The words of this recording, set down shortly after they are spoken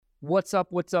What's up?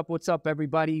 What's up? What's up,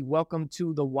 everybody? Welcome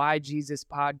to the Why Jesus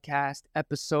podcast,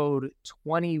 episode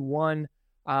 21.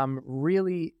 I'm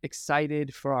really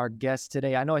excited for our guest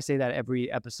today. I know I say that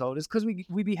every episode. It's because we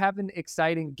be having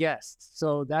exciting guests.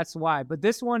 So that's why. But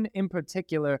this one in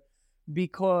particular,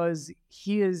 because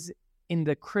he is in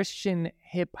the Christian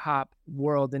hip hop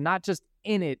world, and not just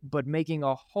in it, but making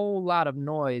a whole lot of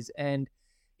noise. And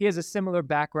he has a similar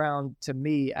background to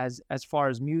me as far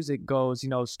as music goes,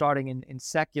 starting in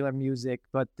secular music.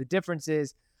 But the difference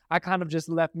is I kind of just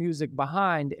left music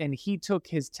behind, and he took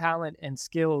his talent and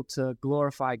skill to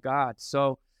glorify God.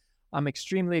 So I'm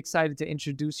extremely excited to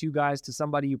introduce you guys to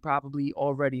somebody you probably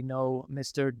already know,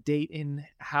 Mr. DATIN.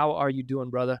 How are you doing,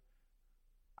 brother?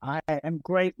 I am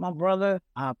great, my brother.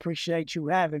 I appreciate you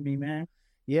having me, man.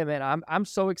 Yeah, man, I'm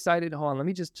so excited. Hold on, let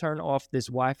me just turn off this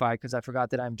Wi-Fi because I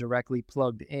forgot that I'm directly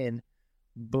plugged in.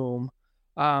 Boom.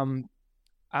 I'm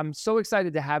so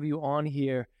excited to have you on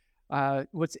here.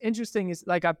 What's interesting is,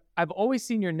 like, I've always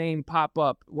seen your name pop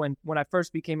up when I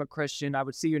first became a Christian. I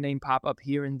would see your name pop up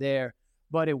here and there,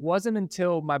 but it wasn't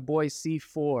until my boy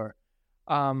C4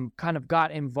 kind of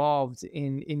got involved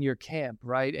in your camp,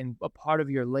 right, and a part of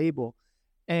your label.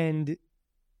 And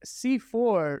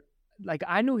C4, like,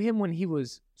 I knew him when he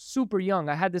was super young.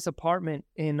 I had this apartment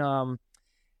in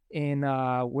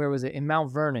where was it? In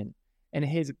Mount Vernon, and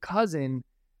his cousin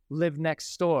lived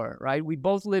next door, right? We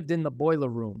both lived in the boiler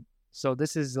room. So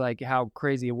this is like how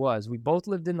crazy it was. We both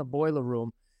lived in the boiler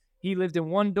room. He lived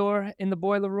in one door in the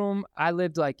boiler room. I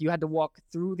lived, like, you had to walk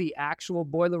through the actual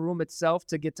boiler room itself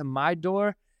to get to my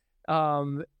door.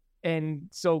 And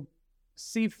so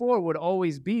C4 would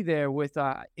always be there with,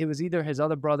 it was either his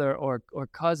other brother or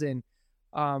cousin,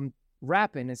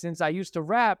 rapping. And since I used to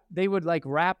rap, they would like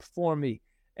rap for me.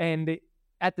 And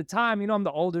at the time, I'm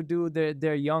the older dude,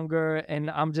 they're younger,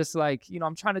 and I'm just like,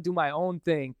 I'm trying to do my own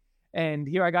thing. And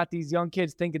here I got these young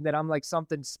kids thinking that I'm like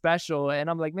something special. And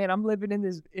I'm like, man, I'm living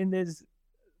in this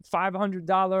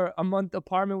 $500 a month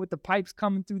apartment with the pipes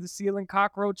coming through the ceiling,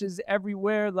 cockroaches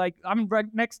everywhere. Like, I'm right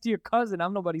next to your cousin.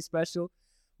 I'm nobody special.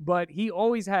 But he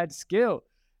always had skill.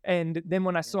 And then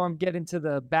when I saw him get into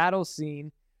the battle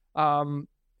scene,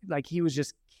 like, he was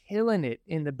just killing it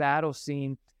in the battle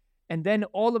scene. And then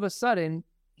all of a sudden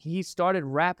he started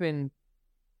rapping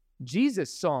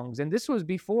Jesus songs. And this was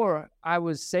before I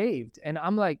was saved. And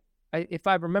I'm like, if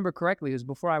I remember correctly, it was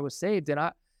before I was saved. And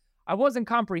I wasn't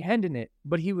comprehending it,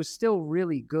 but he was still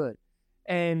really good.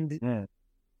 And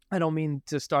I don't mean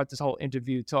to start this whole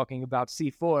interview talking about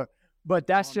C4, but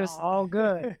that's just all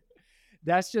good.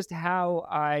 That's just how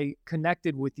I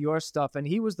connected with your stuff. And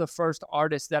he was the first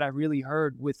artist that I really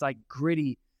heard with, like,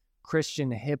 gritty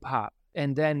Christian hip hop.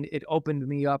 And then it opened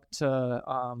me up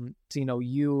to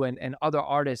you and other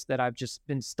artists that I've just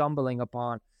been stumbling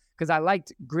upon, because I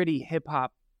liked gritty hip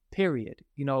hop, period,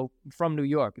 from New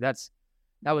York. That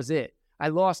was it. I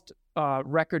lost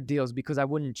record deals because I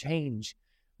wouldn't change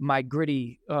my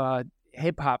gritty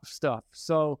hip hop stuff.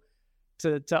 So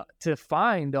to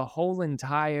find a whole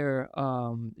entire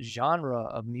genre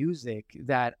of music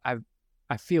that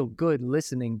I feel good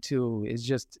listening to is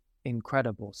just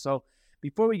incredible. So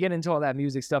before we get into all that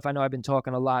music stuff, I know I've been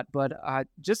talking a lot, but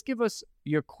just give us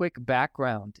your quick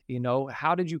background.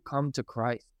 How did you come to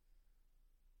Christ?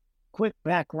 Quick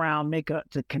background,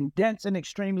 to condense an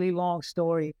extremely long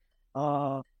story.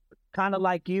 Kind of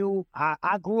like you,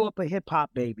 I grew up a hip hop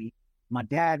baby. My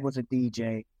dad was a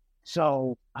DJ.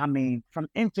 So, I mean, from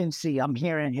infancy, I'm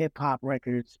hearing hip hop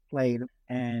records played.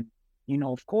 And,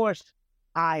 of course,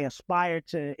 I aspired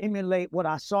to emulate what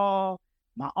I saw.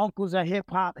 My uncles are hip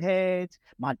hop heads,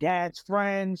 my dad's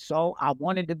friends. So I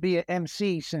wanted to be an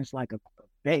MC since like a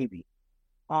baby.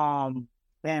 And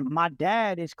my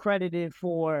dad is credited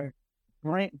for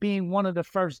being one of the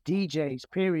first DJs,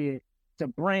 period, to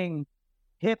bring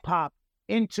hip hop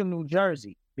into New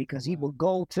Jersey, because he would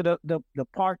go to the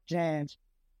park jams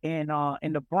in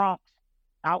the Bronx,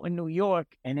 out in New York,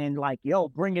 and then like, yo,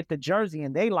 bring it to Jersey,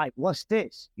 and they like, what's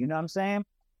this? You know what I'm saying?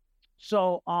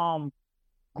 So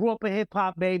grew up a hip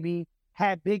hop baby,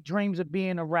 had big dreams of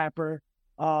being a rapper.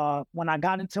 When I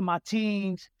got into my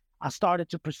teens, I started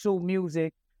to pursue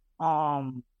music.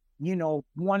 One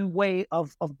way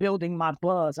of building my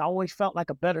buzz. I always felt like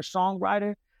a better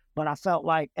songwriter, but I felt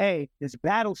like, hey, this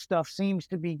battle stuff seems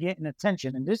to be getting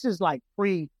attention. And this is like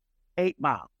pre 8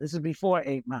 Mile. This is before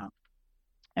 8 Mile.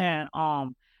 And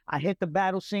I hit the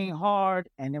battle scene hard.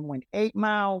 And then when 8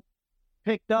 Mile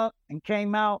picked up and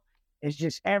came out, it's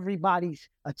just everybody's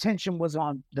attention was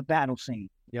on the battle scene.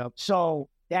 Yep. So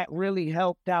that really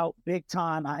helped out big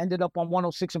time. I ended up on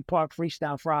 106 and Park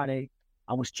Freestyle Friday.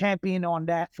 I was champion on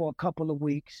that for a couple of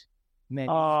weeks. Man,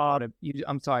 Uh,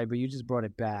 I'm sorry, but you just brought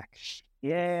it back.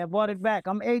 yeah, I brought it back.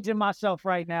 I'm aging myself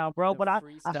right now, bro. The But I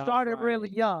Freestyle started really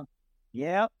Friday. young.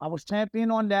 Yeah, I was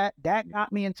champion on that. That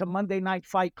got me into Monday Night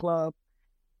Fight Club,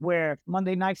 where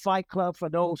Monday Night Fight Club, for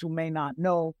those who may not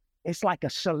know, it's like a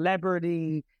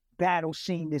celebrity battle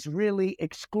scene. It's really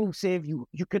exclusive.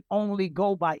 You could only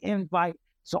go by invite.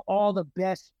 So all the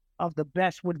best of the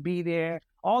best would be there.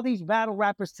 All these battle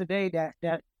rappers today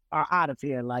that are out of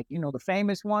here, like, you know, the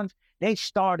famous ones, they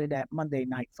started at Monday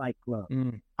Night Fight Club.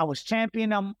 Mm, I was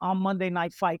champion on Monday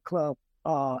Night Fight Club.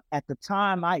 At the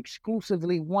time, I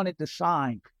exclusively wanted to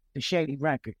sign to Shady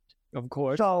Records. of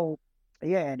course. So,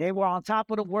 yeah, they were on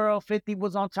top of the world. 50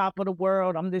 was on top of the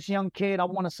world. I'm this young kid. I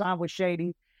want to sign with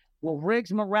Shady. Well,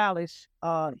 Riggs Morales,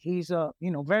 he's a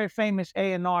very famous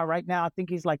A&R right now. I think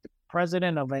he's like the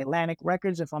president of Atlantic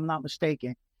Records, if I'm not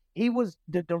mistaken. He was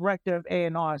the director of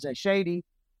A&Rs at Shady.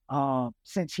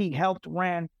 Since he helped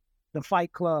ran the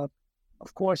Fight Club,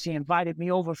 of course, he invited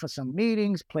me over for some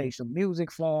meetings, played some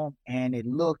music for him, and it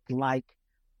looked like,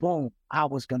 boom, I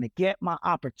was going to get my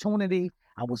opportunity.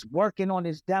 I was working on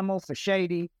this demo for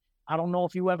Shady. I don't know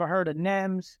if you ever heard of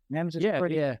NEMS. NEMS is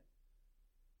pretty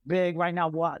big right now.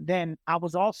 Well, then I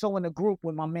was also in a group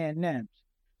with my man NEMS.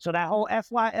 So that whole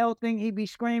FYL thing, he be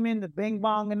screaming, the bing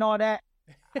bong and all that,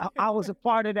 I was a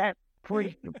part of that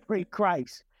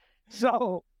pre-Christ.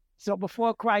 So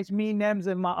before Christ, me, NEMS,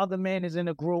 and my other man is in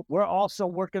a group. We're also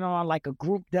working on like a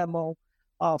group demo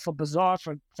for Bizarre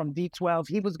from D12.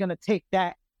 He was going to take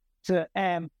that to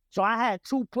so I had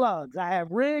two plugs. I had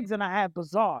Riggs and I had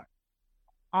Bizarre.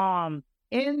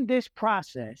 In this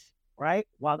process, right,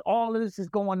 while all of this is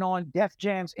going on, Def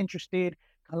Jam's interested,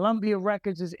 Columbia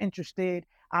Records is interested.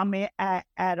 I'm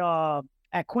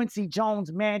at Quincy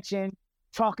Jones' mansion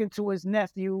talking to his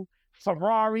nephew,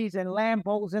 Ferraris and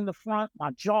Lambos in the front.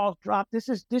 My jaws dropped. This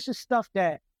is stuff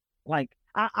that, like,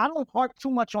 I don't harp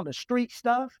too much on the street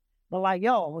stuff, but like,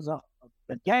 yo, I was a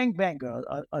gangbanger,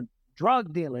 a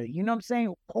drug dealer, you know what I'm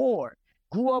saying? Poor,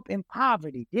 grew up in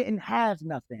poverty, didn't have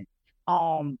nothing.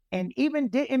 And even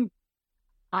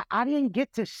I didn't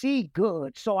get to see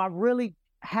good. So I really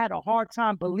had a hard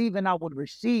time believing I would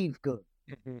receive good.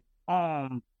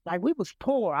 Mm-hmm. Like, we was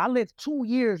poor. I lived 2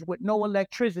 years with no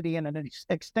electricity and an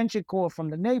extension cord from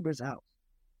the neighbor's house.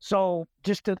 So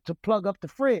just to plug up the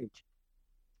fridge.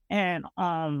 And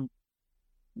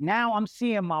now I'm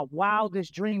seeing my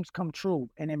wildest dreams come true.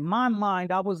 And in my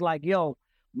mind, I was like, yo,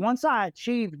 once I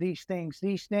achieve these things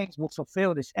will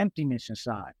fulfill this emptiness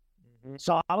inside. Mm-hmm.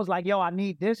 So I was like, yo, I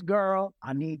need this girl.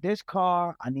 I need this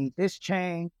car. I need this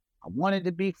chain. I wanted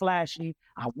to be flashy.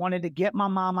 I wanted to get my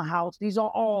mama a house. These are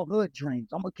all hood dreams.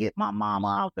 I'm going to get my mama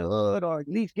out the hood, or at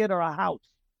least get her a house.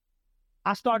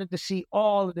 I started to see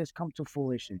all of this come to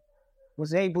fruition.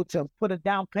 Was able to put a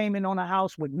down payment on a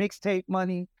house with mixtape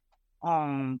money.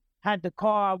 Had the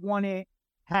car I wanted.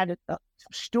 Had a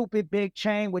stupid big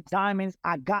chain with diamonds.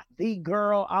 I got the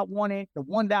girl I wanted. The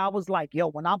one that I was like, yo,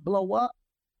 when I blow up,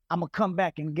 I'm going to come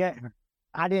back and get her.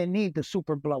 I didn't need the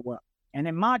super blow up. And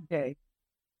in my day,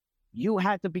 you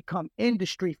had to become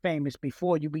industry famous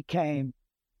before you became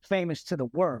famous to the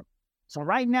world. So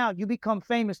right now, you become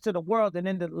famous to the world, and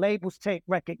then the labels take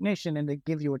recognition and they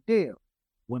give you a deal.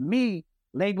 With me,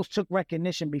 labels took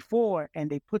recognition before and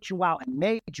they put you out and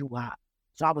made you hot.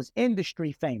 So I was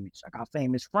industry famous. I got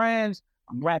famous friends.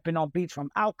 I'm rapping on beats from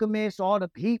Alchemist, all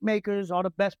the heat makers, all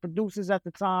the best producers at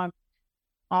the time.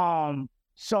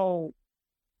 So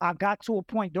I got to a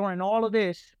point during all of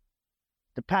this,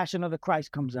 The Passion of the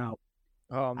Christ comes out.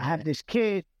 Oh, I have this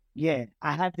kid. Yeah,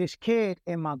 I have this kid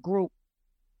in my group,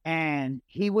 and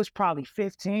he was probably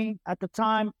 15 at the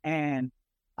time. And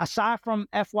aside from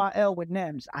FYL with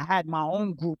NEMS, I had my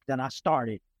own group that I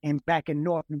started back in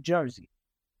North New Jersey.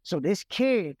 So this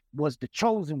kid was the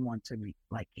chosen one to me.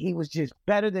 Like, he was just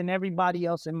better than everybody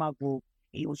else in my group.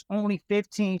 He was only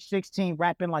 15, 16,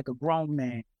 rapping like a grown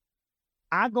man.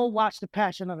 I go watch The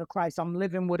Passion of the Christ. I'm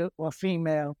living with a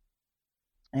female,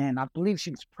 and I believe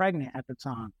she was pregnant at the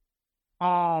time.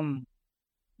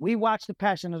 We watch The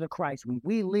Passion of the Christ. When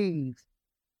we leave,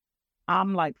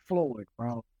 I'm like floored,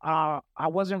 bro. I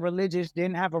wasn't religious,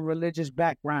 didn't have a religious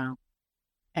background.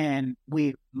 And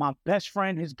my best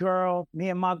friend, his girl, me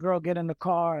and my girl get in the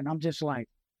car, and I'm just like,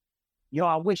 yo,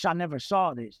 I wish I never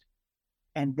saw this.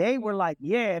 And they were like,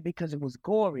 yeah, because it was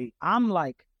gory. I'm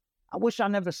like, I wish I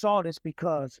never saw this,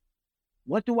 because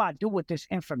what do I do with this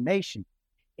information?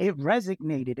 It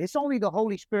resonated. It's only the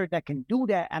Holy Spirit that can do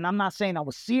that. And I'm not saying I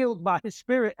was sealed by his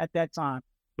spirit at that time,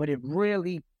 but it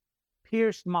really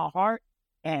pierced my heart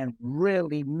and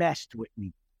really messed with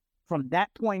me. From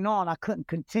that point on, I couldn't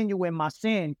continue in my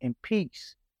sin in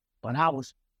peace, but I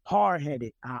was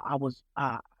hard-headed.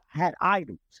 I had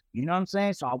idols. You know what I'm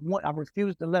saying? So I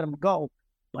refused to let them go,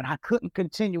 but I couldn't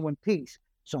continue in peace.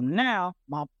 So now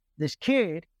this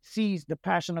kid sees the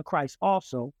Passion of Christ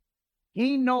also.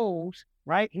 He knows,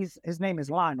 right? His name is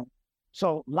Lionel.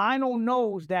 So Lionel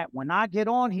knows that when I get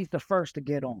on, he's the first to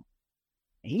get on.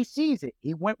 And he sees it.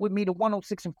 He went with me to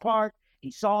 106 in Park.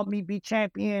 He saw me be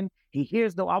champion. He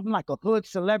hears I'm like a hood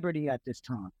celebrity at this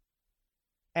time.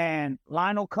 And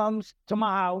Lionel comes to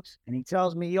my house and he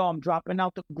tells me, yo, I'm dropping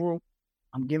out the group.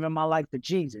 I'm giving my life to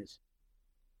Jesus.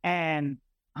 And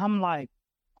I'm like,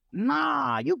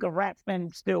 nah, you can rap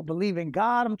and still believe in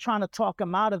God. I'm trying to talk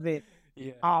him out of it.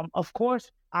 Yeah. Of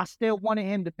course, I still wanted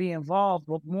him to be involved,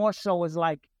 but more so is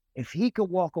like, if he could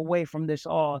walk away from this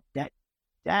all,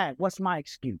 Dad, what's my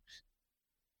excuse?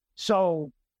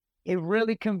 So it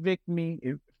really convicted me.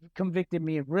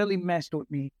 It really messed with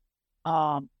me.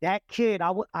 That kid,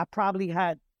 I probably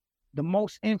had the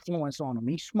most influence on him.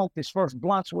 He smoked his first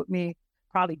blunts with me,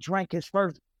 probably drank his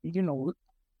first,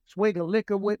 swig of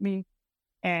liquor with me.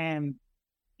 And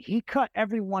he cut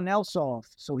everyone else off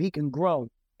so he can grow,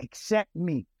 except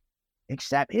me,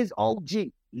 except his OG.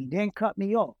 He didn't cut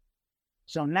me off.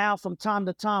 So now from time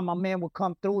to time, my man would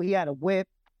come through. He had a whip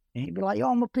and he'd be like, yo,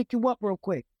 I'm going to pick you up real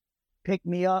quick. Pick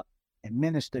me up and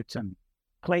minister to me.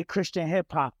 Play Christian hip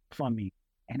hop for me.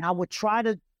 And I would try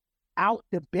to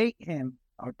out-debate him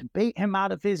or debate him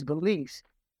out of his beliefs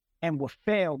and would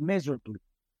fail miserably.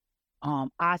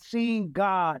 I seen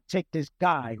God take this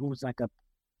guy who was like a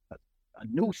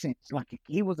nuisance. Like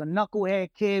he was a knucklehead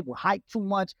kid, would hype too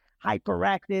much,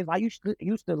 hyperactive. I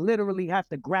used to literally have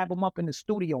to grab him up in the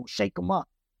studio and shake him up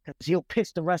because he'll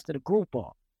piss the rest of the group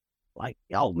off. Like,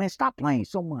 yo, man, stop playing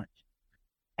so much.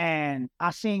 And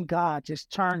I seen God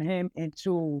just turn him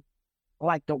into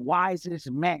like the wisest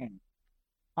man.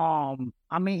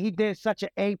 I mean, he did such an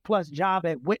A+ job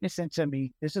at witnessing to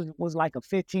me. This was like a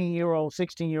 15-year-old,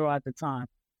 16-year-old at the time.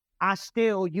 I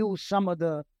still use some of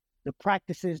the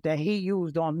practices that he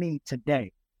used on me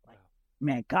today. Like,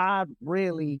 man, God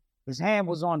really, his hand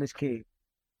was on this kid.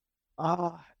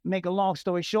 Make a long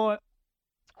story short,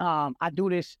 I do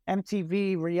this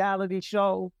MTV reality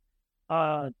show.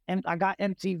 And I got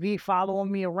MTV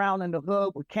following me around in the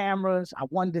hood with cameras. I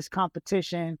won this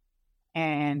competition,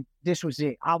 and this was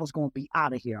it. I was going to be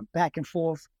out of here. I'm back and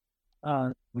forth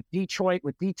with Detroit,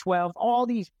 with D12, all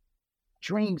these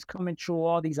dreams coming true,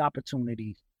 all these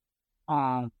opportunities.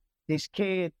 This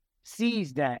kid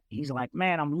sees that. He's like,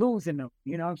 man, I'm losing them.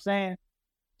 You know what I'm saying?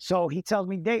 So he tells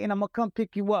me, Dayton, I'm going to come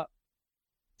pick you up.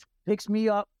 Picks me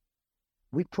up.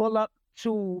 We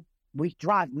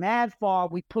drive mad far.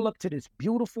 We pull up to this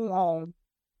beautiful home.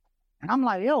 And I'm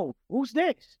like, yo, who's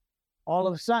this? All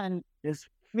of a sudden, this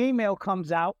female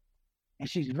comes out and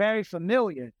she's very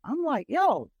familiar. I'm like,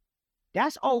 yo,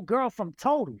 that's old girl from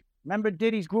Total. Remember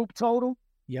Diddy's group Total?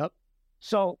 Yep.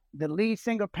 So the lead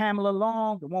singer, Pamela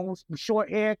Long, the one with short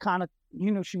hair, kind of,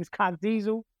 she was Cock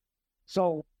Diesel.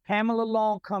 So Pamela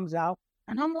Long comes out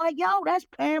and I'm like, yo, that's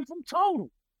Pam from Total.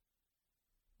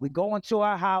 We go into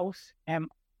our house, and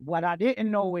what I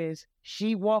didn't know is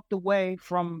she walked away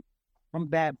from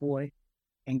Bad Boy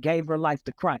and gave her life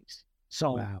to Christ.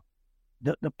 So wow.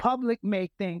 The public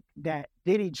may think that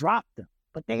Diddy dropped them,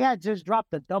 but they had just dropped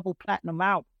the double platinum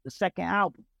album, the second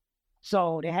album.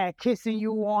 So they had Kissing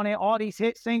You on it, all these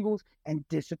hit singles, and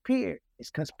disappeared.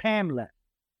 It's because Pam left.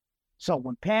 So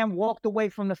when Pam walked away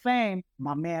from the fame,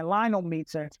 my man Lionel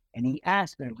meets her, and he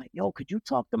asked her, like, yo, could you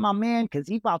talk to my man? Because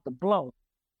he about to blow.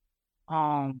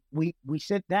 We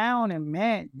sit down, and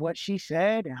man, what she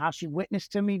said and how she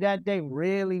witnessed to me that day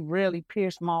really, really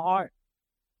pierced my heart.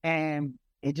 And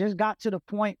it just got to the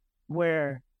point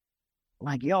where,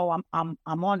 like, yo, I'm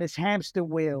on this hamster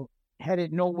wheel,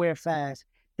 headed nowhere fast,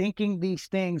 thinking these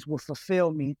things would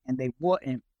fulfill me, and they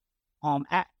wouldn't.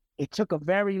 It took a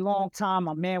very long time.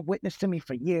 My man witnessed to me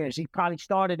for years. He probably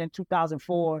started in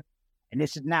 2004, and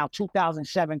this is now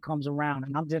 2007 comes around,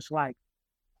 and I'm just like,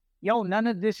 yo, none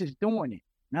of this is doing it.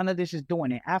 None of this is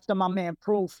doing it. After my man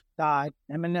Proof died,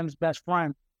 Eminem's best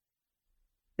friend,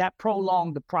 that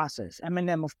prolonged the process.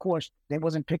 Eminem, of course, they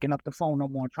wasn't picking up the phone no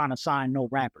more, trying to sign no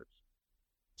rappers.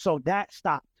 So that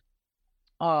stopped.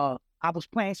 I was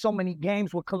playing so many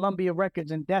games with Columbia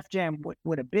Records and Def Jam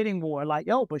with a bidding war. Like,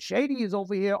 yo, but Shady is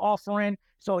over here offering,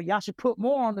 so y'all should put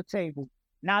more on the table.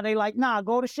 Now they like, nah,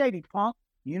 go to Shady, punk.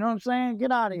 You know what I'm saying?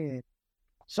 Get out of here.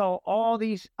 So all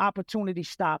these opportunities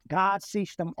stopped. God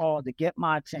ceased them all to get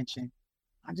my attention.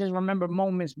 I just remember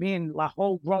moments being like a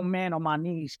whole grown man on my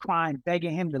knees, crying,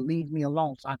 begging him to leave me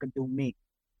alone so I could do me.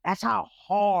 That's how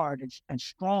hard and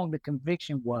strong the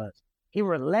conviction was. He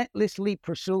relentlessly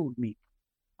pursued me.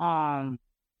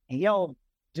 And yo,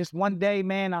 just one day,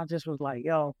 man, I just was like,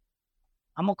 yo,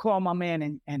 I'm gonna call my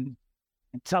man and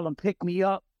tell him pick me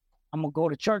up. I'm gonna go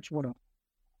to church with him.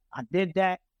 I did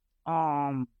that.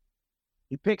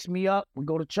 He picks me up. We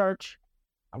go to church.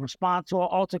 I respond to an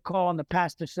altar call, and the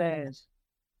pastor says,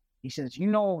 he says, you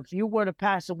know, if you were to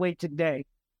pass away today,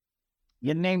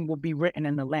 your name will be written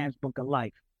in the Lamb's Book of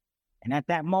Life. And at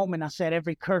that moment, I said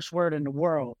every curse word in the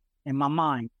world in my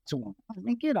mind to him. I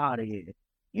mean, get out of here.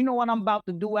 You know what I'm about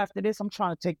to do after this? I'm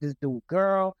trying to take this dude,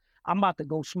 girl. I'm about to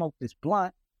go smoke this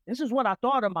blunt. This is what I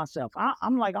thought of myself.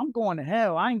 I'm like, I'm going to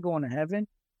hell. I ain't going to heaven.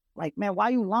 Like, man, why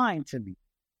you lying to me?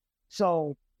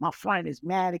 So my friend is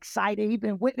mad excited. He's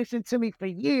been witnessing to me for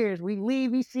years. We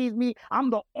leave, he sees me. I'm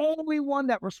the only one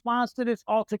that responds to this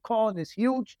altar call in this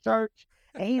huge church.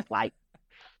 And he's like,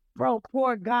 bro,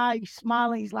 poor guy. He's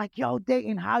smiling. He's like, yo,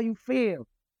 Dayton, how you feel?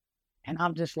 And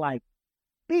I'm just like,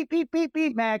 beep, beep, beep,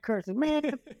 beep, mad cursing.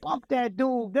 Man, bump that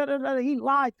dude. Da, da, da. He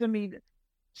lied to me.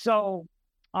 So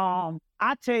I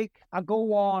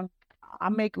go on.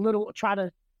 Try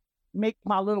to make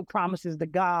my little promises to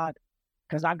God,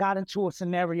 because I got into a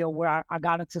scenario where I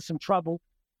got into some trouble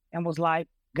and was like,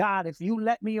 God, if you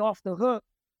let me off the hook,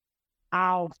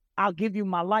 I'll give you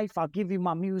my life. I'll give you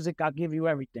my music. I'll give you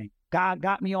everything. God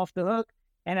got me off the hook.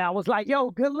 And I was like, yo,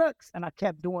 good looks. And I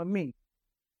kept doing me.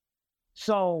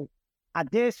 So I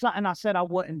did something I said I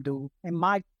wouldn't do in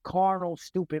my carnal,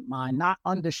 stupid mind, not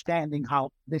understanding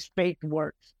how this faith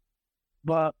works.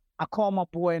 But I called my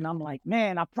boy and I'm like,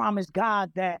 man, I promised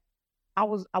God that I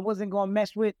wasn't going to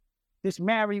mess with this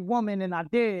married woman, and I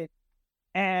did.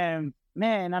 And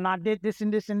man, and I did this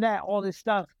and this and that, all this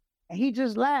stuff. And he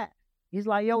just laughed. He's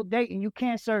like, yo, Dayton, you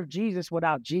can't serve Jesus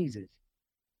without Jesus.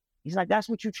 He's like, that's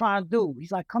what you're trying to do.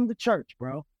 He's like, come to church,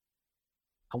 bro.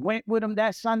 I went with him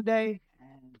that Sunday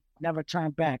and never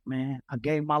turned back, man. I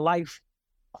gave my life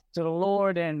to the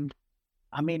Lord, and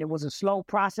I mean, it was a slow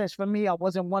process for me. I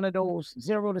wasn't one of those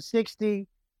 0 to 60.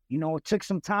 You know, it took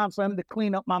some time for him to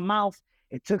clean up my mouth.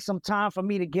 It took some time for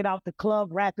me to get out the club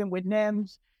rapping with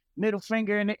Nems, middle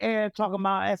finger in the air, talking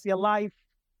about F your life.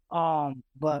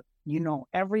 But, you know,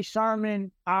 every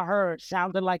sermon I heard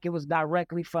sounded like it was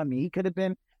directly for me. He could have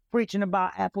been preaching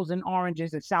about apples and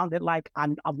oranges. It sounded like I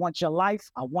want your life.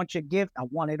 I want your gift. I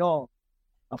want it all.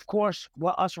 Of course,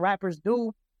 what us rappers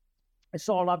do, it's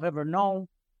all I've ever known.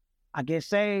 I get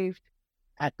saved.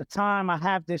 At the time, I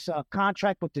have this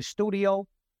contract with the studio.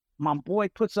 My boy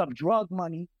puts up drug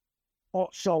money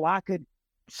so I could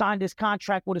sign this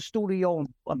contract with a studio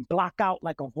and block out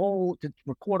like to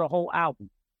record a whole album.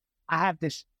 I have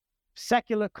this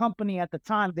secular company at the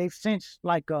time. They've since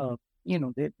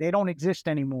they don't exist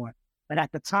anymore. But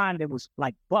at the time, there was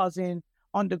like buzzing,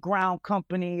 underground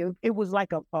company. It was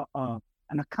like an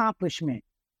accomplishment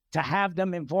to have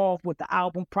them involved with the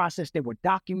album process. They were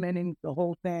documenting the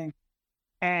whole thing.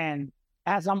 And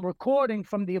as I'm recording,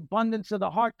 from the abundance of the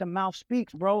heart, the mouth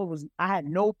speaks, bro. I had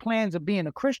no plans of being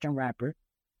a Christian rapper,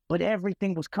 but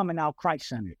everything was coming out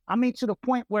Christ-centered. I mean, to the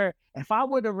point where if I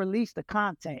were to release the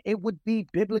content, it would be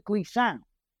biblically sound,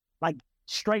 like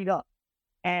straight up.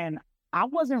 And I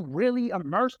wasn't really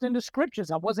immersed in the scriptures.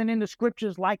 I wasn't in the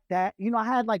scriptures like that. You know, I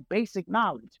had like basic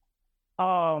knowledge.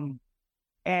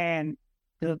 And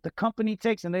the company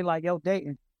takes and they like, yo,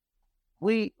 Dayton,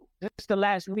 this is the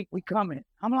last week we coming.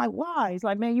 I'm like, why? He's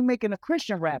like, man, you making a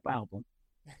Christian rap album.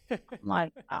 I'm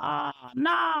like,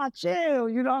 nah, chill.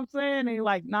 You know what I'm saying? And he's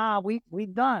like, nah, we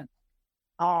done.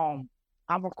 I'm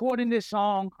recording this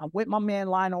song. I'm with my man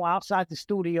Lionel outside the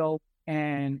studio,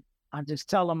 and I just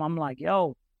tell him, I'm like,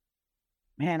 yo,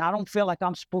 man, I don't feel like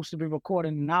I'm supposed to be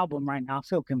recording an album right now. I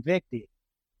feel convicted.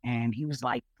 And he was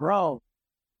like, bro,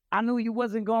 I knew you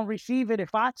wasn't going to receive it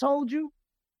if I told you.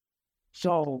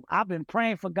 So I've been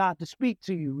praying for God to speak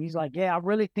to you. He's like, yeah, I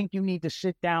really think you need to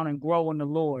sit down and grow in the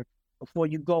Lord before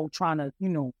you go trying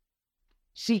to,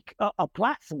 seek a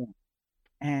platform.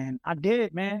 And I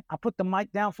did, man. I put the mic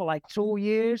down for like 2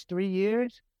 years, 3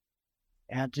 years.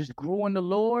 And I just grew in the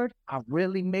Lord. I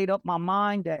really made up my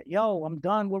mind that, yo, I'm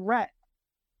done with rap.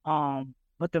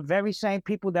 But the very same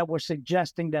people that were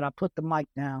suggesting that I put the mic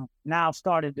down now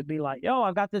started to be like, yo,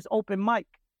 I got this open mic.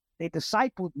 They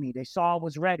discipled me. They saw I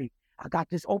was ready. I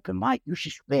got this open mic. You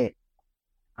should spit.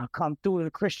 I come through the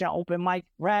Christian open mic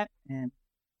rap, and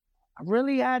I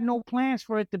really had no plans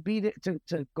for it to be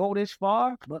to go this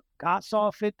far, but God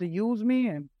saw fit to use me,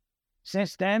 and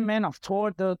since then, man, I've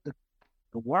toured the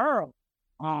world.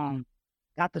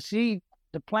 Got to see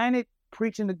the planet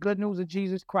preaching the good news of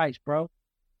Jesus Christ, bro.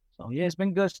 So yeah, it's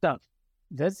been good stuff.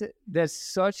 That's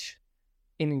such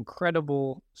an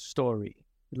incredible story.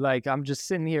 Like, I'm just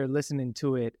sitting here listening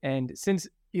to it, and since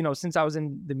since I was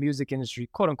in the music industry,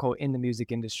 quote unquote, in the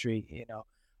music industry,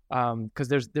 because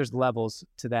there's levels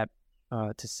to that,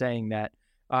 to saying that.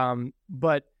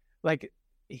 But like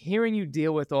hearing you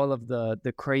deal with all of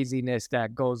the craziness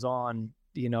that goes on,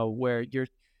 where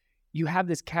you have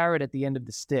this carrot at the end of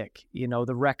the stick,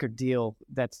 the record deal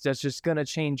that's just going to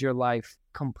change your life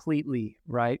completely,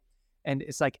 right? And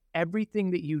it's like everything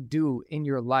that you do in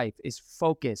your life is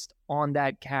focused on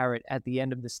that carrot at the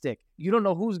end of the stick. You don't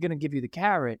know who's going to give you the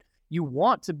carrot. You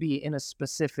want to be in a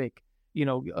specific,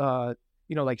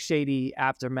 like Shady,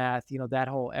 Aftermath, that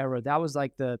whole era. That was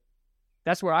like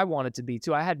that's where I wanted to be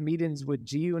too. I had meetings with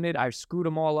G Unit. I screwed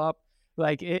them all up.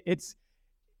 Like it's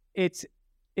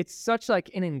such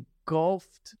like an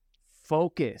engulfed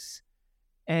focus.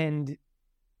 And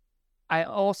I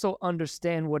also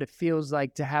understand what it feels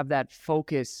like to have that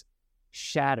focus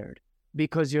shattered,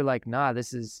 because you're like, nah,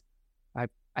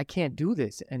 I can't do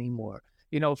this anymore.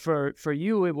 For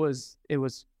you, it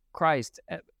was Christ.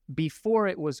 Before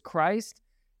it was Christ,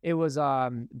 it was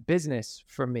business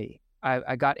for me.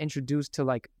 I got introduced to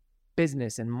like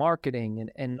business and marketing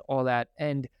and all that.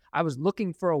 And I was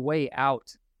looking for a way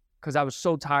out because I was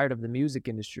so tired of the music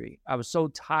industry. I was so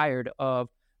tired of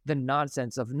the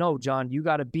nonsense of, no, John, you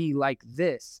got to be like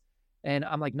this. And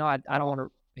I'm like, no, I don't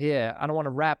want to, I don't want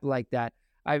to rap like that.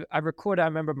 I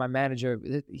remember my manager,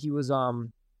 he was,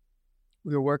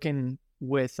 we were working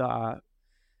with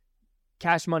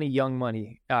Cash Money, Young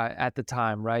Money at the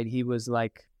time, right? He was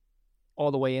like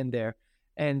all the way in there.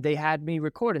 And they had me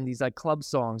recording these like club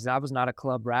songs. And I was not a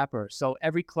club rapper. So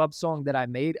every club song that I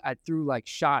made, I threw like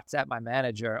shots at my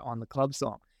manager on the club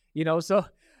song, so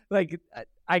like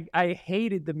I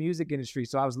hated the music industry.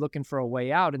 So I was looking for a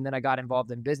way out. And then I got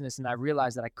involved in business and I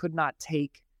realized that I could not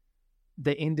take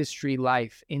the industry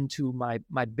life into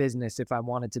my business if I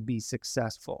wanted to be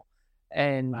successful.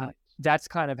 And that's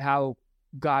kind of how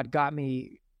God got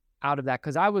me out of that.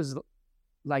 Cause I was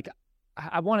like,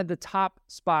 I wanted the top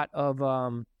spot of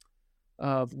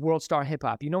World Star Hip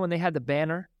Hop. When they had the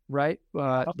banner, right?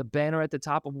 The banner at the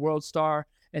top of World Star,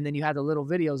 and then you had the little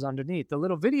videos underneath. The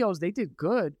little videos, they did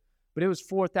good, but it was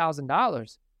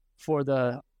 $4,000 for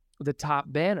the top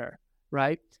banner,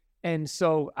 right? And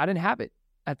so I didn't have it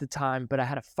at the time, but I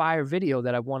had a fire video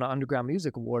that I won an Underground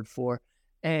Music Award for,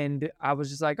 and I was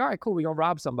just like, all right, cool, we're gonna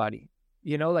rob somebody.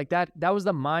 Like that was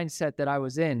the mindset that I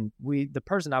was in. The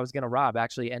person I was going to rob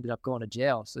actually ended up going to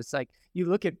jail. So it's like, you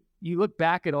look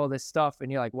back at all this stuff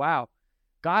and you're like, wow,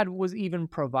 God was even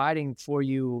providing for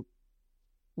you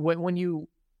when you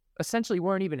essentially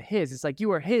weren't even his. It's like you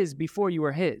were his before you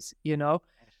were his,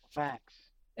 Facts.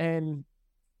 And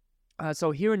so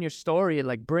hearing your story, it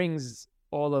like brings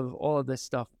all of this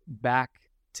stuff back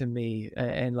to me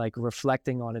and like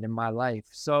reflecting on it in my life.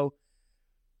 So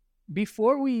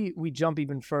before we jump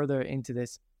even further into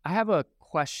this, I have a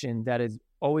question that has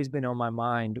always been on my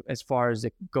mind as far as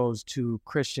it goes to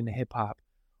Christian hip hop.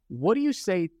 What do you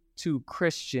say to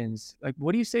Christians? Like,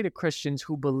 what do you say to Christians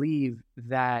who believe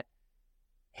that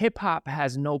hip hop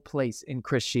has no place in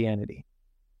Christianity?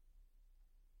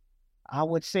 I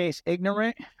would say it's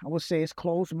ignorant. I would say it's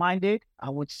closed-minded. I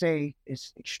would say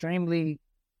it's extremely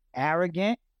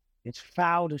arrogant. It's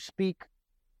foul to speak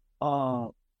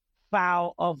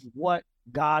foul of what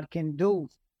God can do.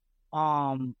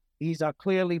 These are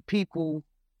clearly people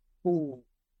who,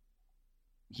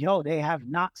 they have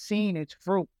not seen its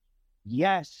fruit.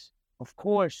 Yes, of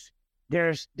course,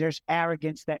 there's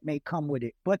arrogance that may come with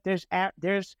it, but there's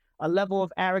a level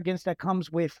of arrogance that comes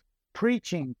with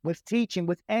preaching, with teaching,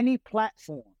 with any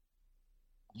platform.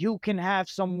 You can have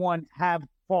someone have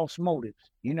false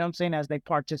motives, you know what I'm saying, as they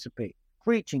participate.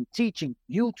 Preaching, teaching,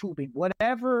 YouTubing,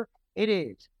 whatever it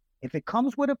is. If it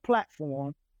comes with a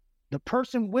platform, the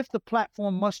person with the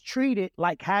platform must treat it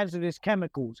like hazardous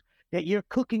chemicals that you're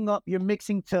cooking up, you're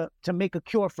mixing to make a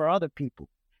cure for other people.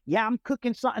 Yeah, I'm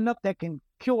cooking something up that can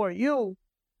cure you,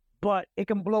 but it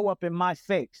can blow up in my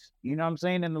face, you know what I'm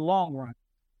saying, in the long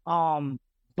run.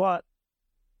 But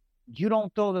you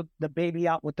don't throw the baby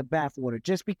out with the bathwater.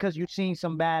 Just because you've seen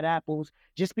some bad apples,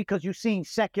 just because you've seen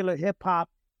secular hip-hop,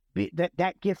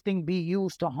 that gifting be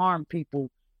used to harm people,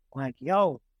 like,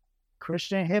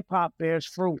 Christian hip-hop bears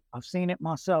fruit. I've seen it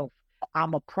myself.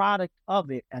 I'm a product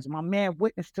of it. As my man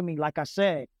witnessed to me, like I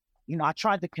said, I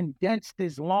tried to condense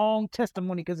this long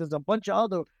testimony because there's a bunch of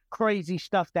other crazy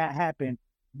stuff that happened.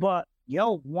 But,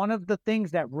 one of the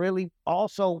things that really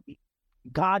also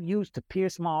God used to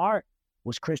pierce my heart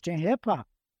was Christian hip-hop.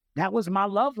 That was my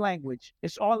love language.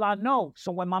 It's all I know.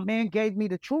 So when my man gave me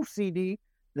the Truth CD,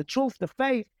 the Truth, the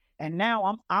Faith, and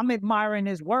now I'm admiring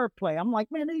his wordplay. I'm like,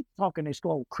 man, they talking this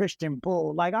old Christian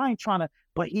bull. Like, I ain't trying to,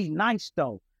 but he's nice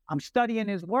though. I'm studying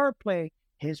his wordplay.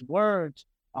 His words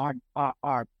are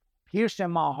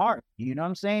piercing my heart. You know what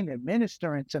I'm saying? They're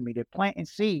ministering to me. They're planting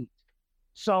seeds.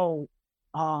 So,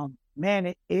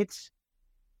 man, it's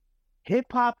hip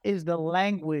hop is the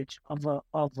language of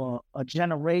a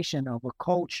generation, of a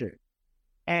culture.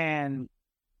 And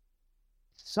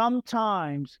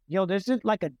sometimes, there's just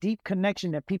like a deep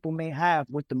connection that people may have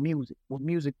with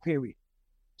music, period.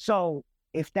 So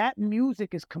if that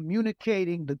music is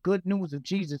communicating the good news of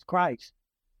Jesus Christ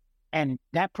and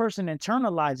that person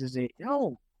internalizes it,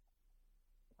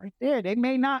 right there, they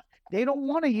don't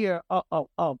want to hear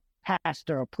a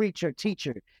pastor, a preacher,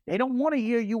 teacher. They don't want to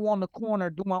hear you on the corner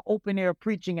doing open air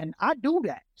preaching. And I do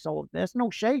that. So there's no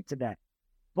shade to that.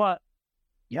 But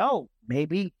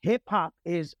maybe hip hop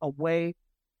is a way,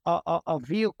 a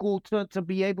vehicle to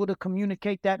be able to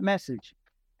communicate that message.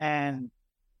 And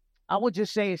I would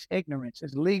just say it's ignorance,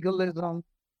 it's legalism,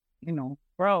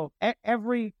 bro.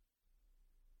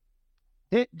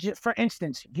 For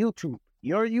instance, YouTube,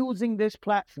 you're using this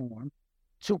platform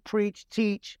to preach,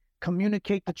 teach,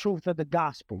 communicate the truth of the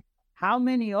gospel. How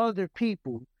many other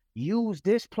people use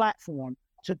this platform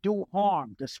to do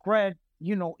harm, to spread,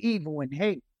 evil and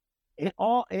hate?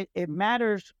 It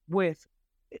matters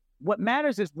what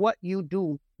matters is what you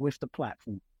do with the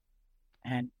platform.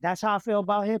 And that's how I feel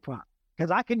about hip hop. Because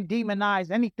I can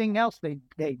demonize anything else they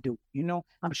do.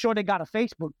 I'm sure they got a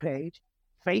Facebook page.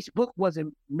 Facebook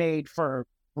wasn't made for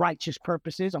righteous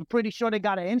purposes. I'm pretty sure they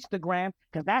got an Instagram,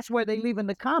 because that's where they leaving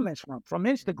the comments from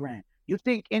Instagram. You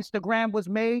think Instagram was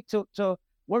made to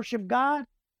worship God?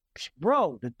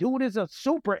 Bro, the dude is a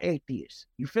super atheist.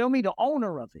 You feel me? The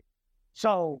owner of it.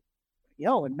 So,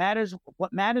 it matters.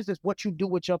 What matters is what you do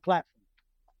with your platform.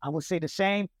 I would say the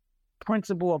same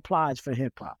principle applies for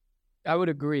hip hop. I would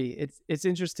agree. It's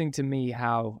interesting to me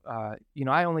how,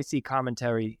 I only see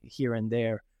commentary here and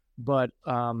there, but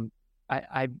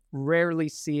I rarely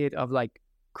see it of like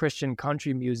Christian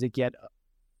country music, yet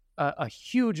a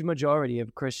huge majority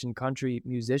of Christian country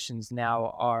musicians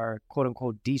now are quote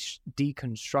unquote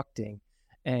deconstructing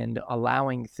and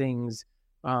allowing things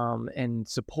and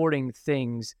supporting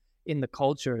things in the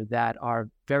culture that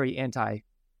are very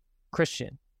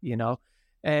anti-Christian,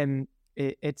 and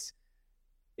it's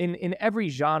in every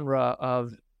genre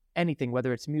of anything,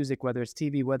 whether it's music, whether it's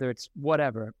TV, whether it's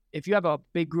whatever. If you have a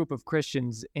big group of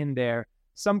Christians in there,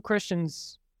 some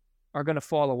Christians are going to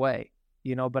fall away,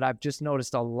 but I've just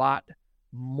noticed a lot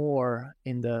more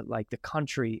in the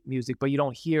country music, but you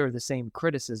don't hear the same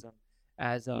criticism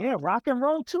as rock and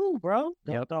roll too, bro.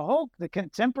 The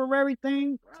contemporary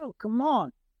thing, bro, come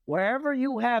on. Wherever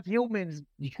you have humans,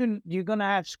 you're going to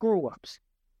have screw ups.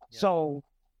 Yep. So,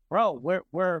 bro,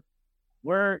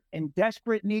 we're in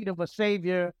desperate need of a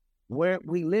savior.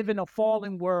 We live in a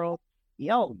fallen world.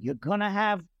 You're going to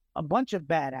have a bunch of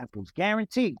bad apples,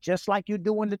 guaranteed, just like you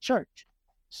do in the church.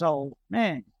 So,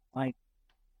 man,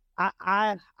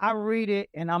 I read it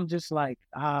and I'm just like,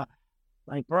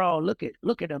 bro, look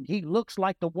at him. He looks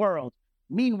like the world.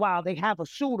 Meanwhile, they have a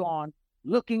suit on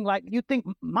looking like, you think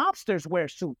mobsters wear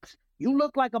suits. You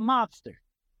look like a mobster.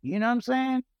 You know what I'm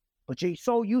saying? But you're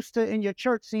so used to in your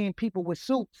church seeing people with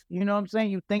suits. You know what I'm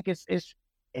saying? You think it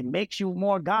makes you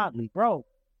more godly, bro.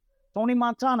 Tony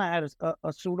Montana had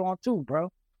a suit on too,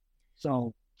 bro.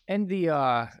 So, and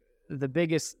the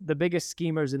biggest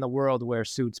schemers in the world wear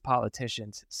suits,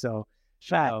 politicians. So,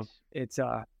 it's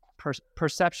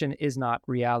perception is not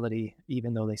reality,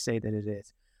 even though they say that it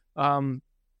is.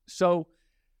 So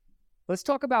let's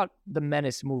talk about the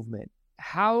MENACE movement.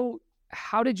 How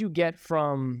did you get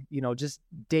from, just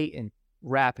DATIN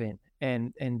rapping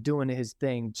and doing his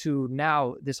thing to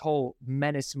now this whole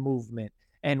MENACE movement?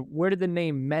 And where did the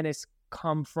name MENACE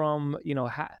come from?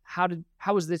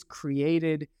 How was this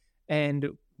created? And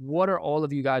what are all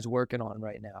of you guys working on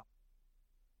right now?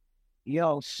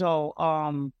 So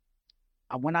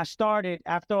when I started,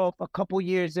 after a couple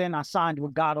years in, I signed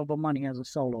with God Over Money as a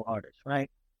solo artist, right?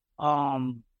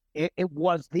 It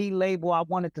was the label I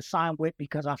wanted to sign with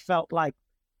because I felt like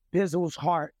Bizzle's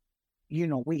heart,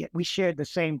 we shared the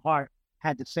same heart,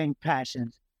 had the same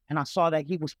passions. And I saw that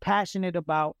he was passionate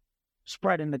about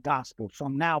spreading the gospel. So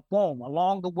now, boom,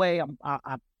 along the way,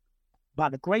 I by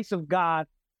the grace of God,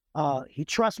 he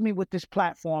trusts me with this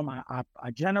platform.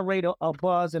 I generate a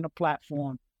buzz in a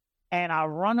platform, and I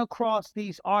run across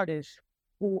these artists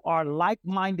who are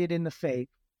like-minded in the faith.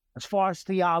 As far as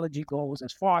theology goes,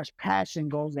 as far as passion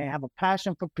goes, they have a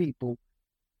passion for people.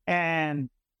 And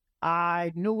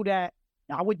I knew that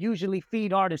I would usually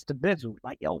feed artists to Bizzle,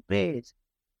 like, yo, Biz,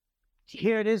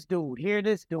 hear this dude, hear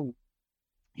this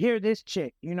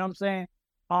chick, you know what I'm saying?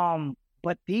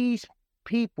 But these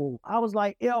people, I was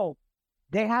like, yo,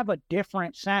 they have a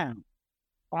different sound.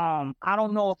 I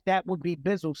don't know if that would be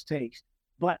Bizzle's taste,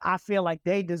 but I feel like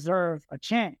they deserve a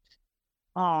chance.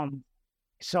 Um,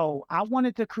 so I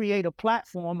wanted to create a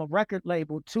platform, a record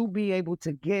label, to be able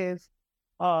to give,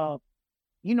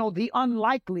 the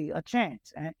unlikely a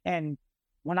chance. And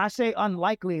when I say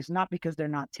unlikely, it's not because they're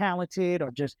not talented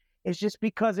it's just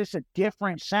because it's a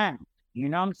different sound. You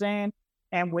know what I'm saying?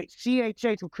 And with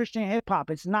CHH, with Christian hip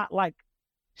hop, it's not like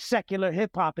secular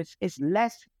hip hop. It's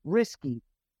less risky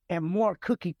and more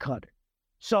cookie cutter.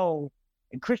 So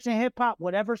in Christian hip hop,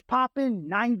 whatever's popping,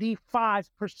 95%,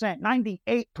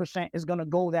 98% is gonna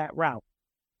go that route.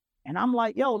 And I'm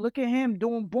like, yo, look at him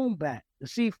doing boom bap, the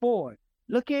C4.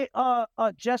 Look at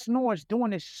Just Norris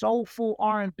doing his soulful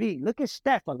R&B. Look at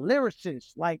Steph, a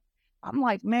lyricist. Like, I'm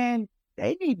like, man,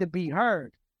 they need to be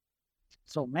heard.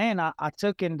 So, man, I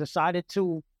took and decided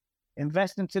to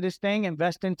invest into this thing,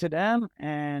 invest into them.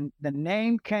 And the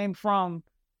name came from,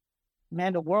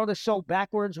 man, the world is so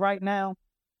backwards right now.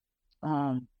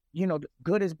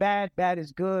 Good is bad, bad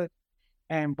is good.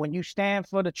 And when you stand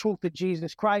for the truth of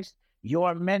Jesus Christ,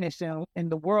 you're a menace in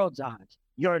the world's eyes.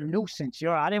 You're a nuisance.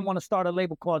 I didn't want to start a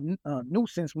label called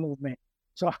Nuisance Movement.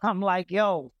 So I'm like,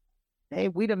 yo, hey,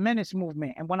 we the menace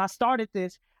movement. And when I started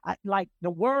this, the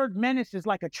word menace is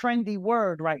like a trendy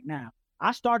word right now.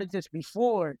 I started this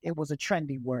before it was a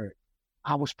trendy word.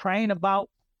 I was praying about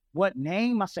what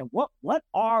name. I said, what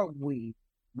are we?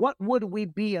 What would we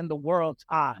be in the world's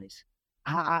eyes?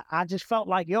 I just felt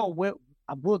like, yo,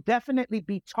 we'll definitely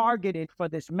be targeted for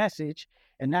this message.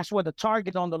 And that's where the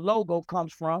target on the logo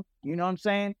comes from. You know what I'm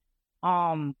saying?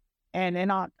 And then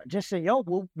I just say,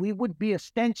 yo, we would be a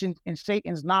stench in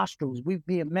Satan's nostrils. We'd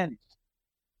be a menace.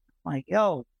 Like,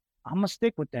 yo, I'm going to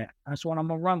stick with that. That's what I'm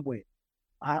going to run with.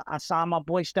 I signed my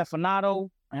boy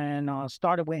Stefanato and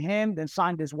started with him, then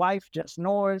signed his wife, Just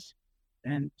Norris,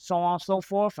 and so on and so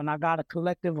forth. And I got a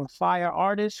collective of fire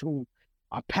artists who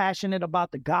are passionate about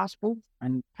the gospel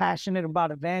and passionate about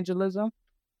evangelism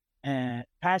and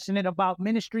passionate about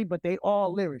ministry, but they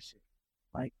all lyricists.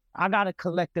 Like, I got a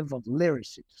collective of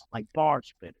lyricists, like bar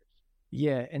spitters.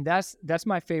 Yeah, and that's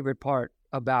my favorite part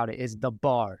about it is the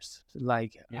bars.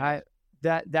 Like, yeah.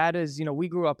 That is, we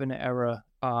grew up in an era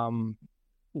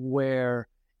where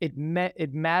it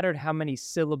mattered how many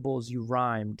syllables you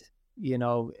rhymed.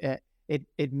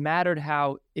 It mattered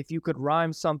how, if you could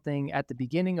rhyme something at the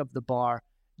beginning of the bar,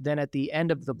 then at the end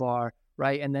of the bar,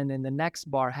 right? And then in the next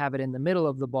bar, have it in the middle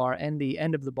of the bar and the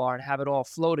end of the bar and have it all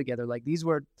flow together. Like,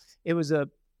 it was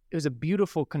a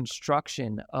beautiful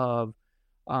construction of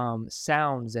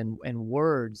sounds and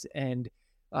words and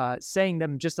saying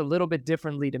them just a little bit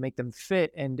differently to make them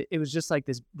fit. And it was just like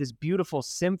this beautiful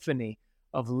symphony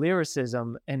of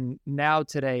lyricism. And now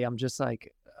today I'm just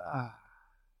like,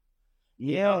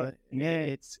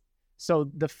 it's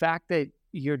so the fact that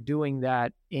you're doing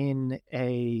that in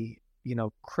a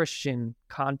Christian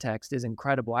context is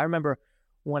incredible. I remember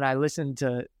when I listened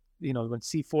to when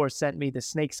C4 sent me the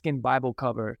Snakeskin Bible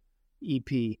cover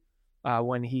EP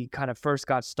when he kind of first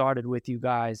got started with you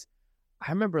guys.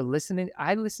 I remember listening.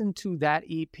 I listened to that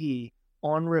EP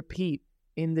on repeat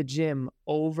in the gym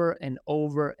over and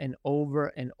over and over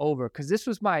and over, because this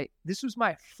was my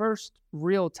first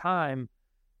real time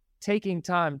taking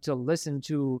time to listen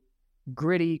to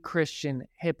gritty Christian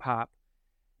hip hop.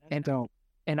 And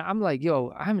I'm like,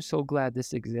 yo, I'm so glad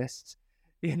this exists,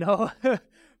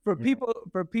 for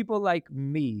people like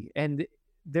me. And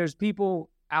there's people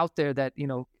out there that,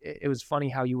 it was funny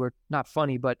how you were, not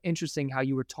funny, but interesting how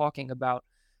you were talking about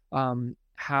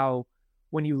how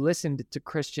when you listened to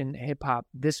Christian hip hop,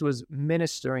 this was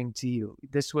ministering to you.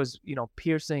 This was,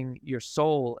 piercing your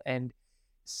soul and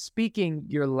speaking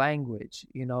your language,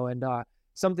 and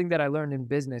something that I learned in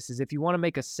business is if you want to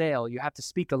make a sale, you have to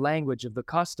speak the language of the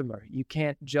customer. You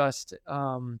can't just,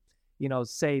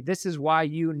 say, this is why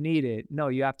you need it. No,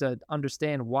 you have to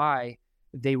understand why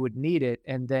they would need it.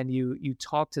 And then you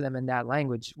talk to them in that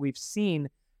language. We've seen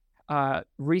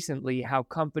recently how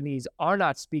companies are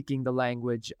not speaking the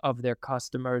language of their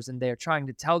customers, and they're trying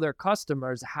to tell their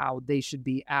customers how they should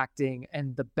be acting.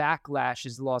 And the backlash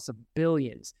is loss of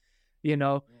billions,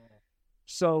 Yeah.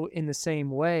 So in the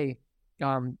same way,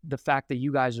 the fact that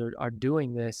you guys are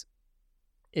doing this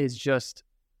is just,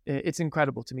 it's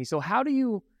incredible to me. So how do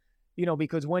you,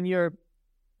 because when you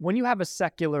have a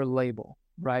secular label,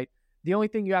 right? The only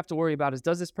thing you have to worry about is,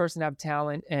 does this person have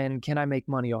talent and can I make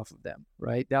money off of them,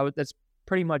 right? That's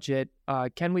pretty much it.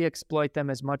 Can we exploit them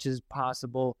as much as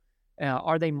possible?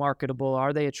 Are they marketable?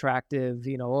 Are they attractive?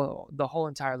 The whole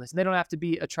entire list. And they don't have to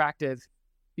be attractive,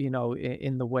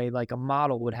 in the way like a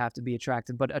model would have to be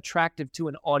attractive, but attractive to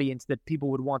an audience that people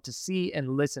would want to see and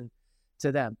listen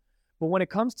to them. But when it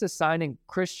comes to signing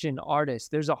Christian artists,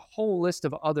 there's a whole list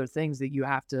of other things that you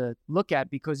have to look at,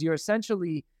 because you're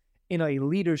essentially in a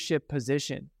leadership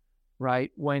position,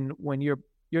 right? When you're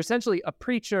essentially a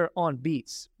preacher on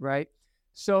beats, right?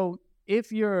 So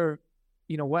if you're,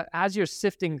 as you're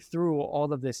sifting through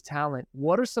all of this talent,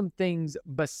 what are some things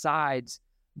besides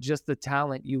just the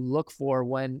talent you look for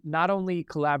when not only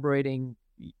collaborating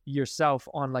yourself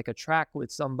on like a track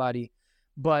with somebody,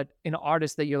 but an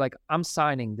artist that you're like, I'm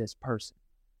signing this person?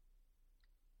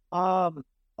 Of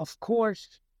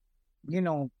course,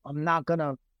 I'm not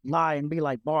gonna lie and be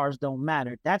like bars don't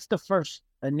matter. That's the first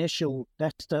initial,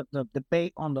 that's the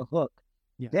debate on the hook.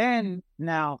 Yeah. Then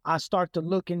now I start to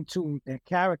look into their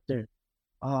character.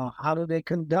 How do they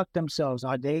conduct themselves?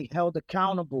 Are they held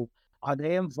accountable? Are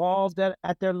they involved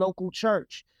at their local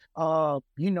church?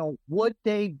 Would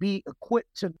they be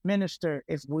equipped to minister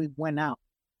if we went out?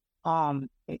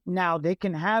 Now they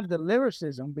can have the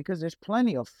lyricism, because there's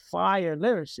plenty of fire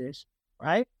lyricists,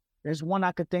 right? There's one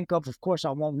I could think of course,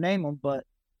 I won't name him, but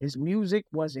his music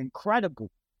was incredible.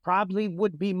 Probably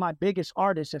would be my biggest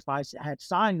artist if I had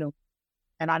signed him,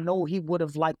 and I know he would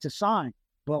have liked to sign.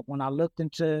 But when I looked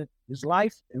into his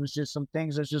life, it was just some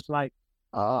things that's just like,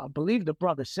 I believe the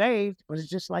brother saved, but it's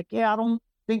just like, yeah, I don't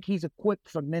think he's equipped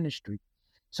for ministry.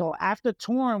 So after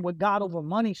touring with God Over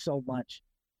Money so much,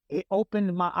 it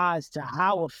opened my eyes to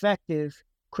how effective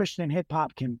Christian hip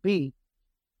hop can be.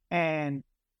 And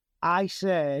I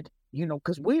said,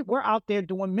 because we're out there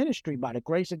doing ministry by the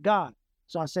grace of God.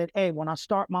 So I said, hey, when I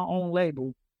start my own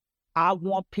label, I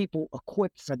want people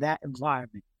equipped for that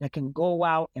environment, that can go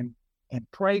out and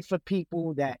pray for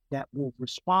people, that will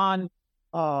respond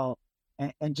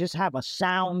and just have a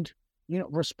sound,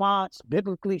 response,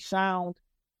 biblically sound.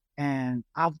 And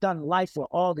I've done life with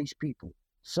all these people.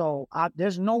 So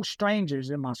there's no strangers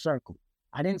in my circle.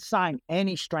 I didn't sign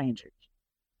any strangers.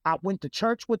 I went to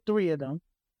church with 3 of them.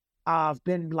 I've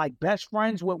been like best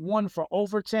friends with one for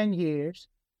over 10 years.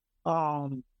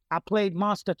 I played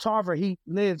Monster Tarver. He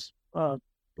lives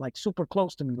like super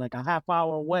close to me, like a half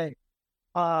hour away.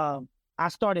 I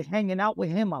started hanging out with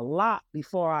him a lot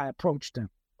before I approached him,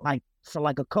 like for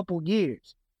like a couple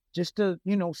years, just to,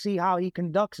 see how he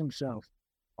conducts himself.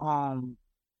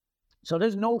 So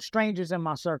there's no strangers in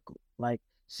my circle. Like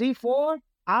C4,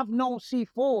 I've known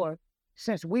C4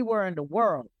 since we were in the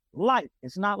world. Life.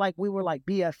 It's not like we were like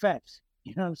BFFs.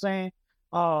 You know what I'm saying?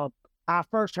 I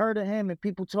first heard of him and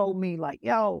people told me like,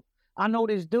 yo, I know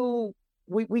this dude.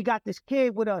 We got this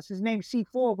kid with us. His name's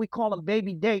C4. We call him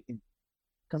Baby DATIN,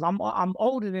 because I'm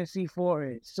older than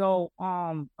C4 is. So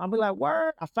I'll be like,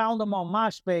 word. I found him on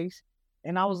MySpace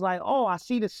and I was like, oh, I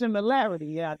see the similarity.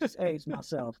 Yeah, I just aged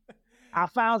myself. I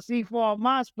found C4 on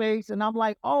MySpace and I'm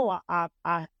like, oh,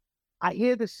 I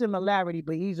hear the similarity,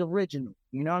 but he's original.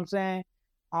 You know what I'm saying?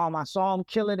 I saw him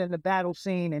kill it in the battle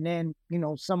scene, and then,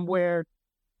 somewhere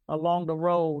along the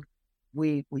road,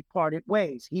 we parted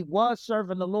ways. He was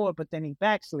serving the Lord, but then he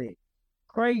backslid.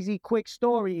 Crazy quick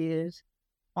story is,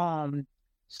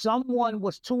 someone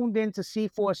was tuned into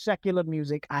C4 secular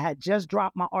music. I had just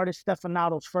dropped my artist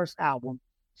Stefanato's first album.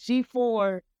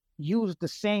 C4 used the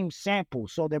same sample,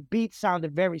 so their beats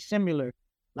sounded very similar,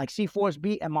 like C4's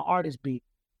beat and my artist's beat.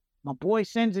 My boy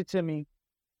sends it to me,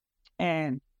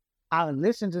 and I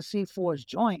listened to C4's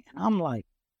joint, and I'm like,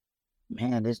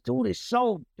 man, this dude is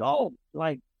so dope.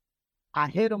 Like, I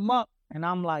hit him up, and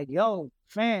I'm like, yo,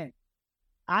 fam,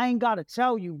 I ain't got to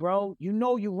tell you, bro.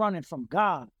 You running from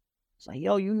God. It's like,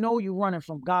 yo, you running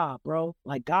from God, bro.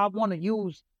 Like, God want to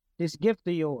use this gift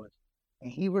of yours.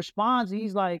 And he responds,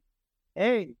 he's like,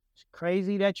 hey, it's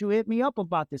crazy that you hit me up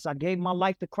about this. I gave my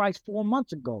life to Christ 4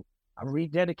 months ago. I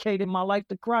rededicated my life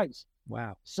to Christ.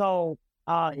 Wow. So,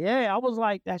 I was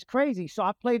like, that's crazy. So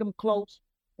I played him close.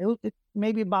 It was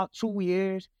maybe about 2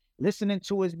 years, listening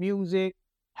to his music,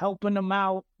 helping him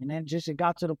out. And then it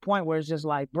got to the point where it's just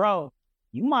like, bro,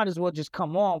 you might as well just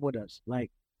come on with us. Like,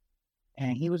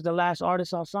 and he was the last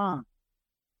artist I signed.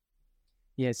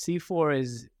 Yeah, C4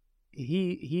 is,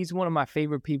 he's one of my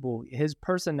favorite people. His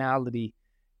personality,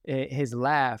 his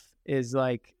laugh is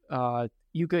like,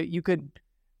 you could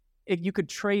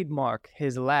trademark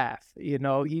his laugh.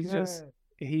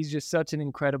 He's just such an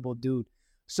incredible dude.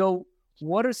 So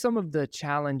what are some of the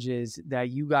challenges that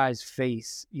you guys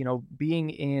face, being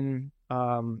in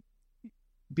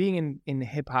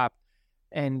hip hop,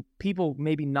 and people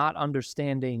maybe not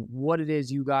understanding what it is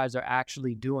you guys are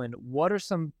actually doing? What are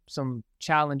some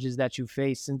challenges that you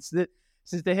face since the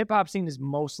hip hop scene is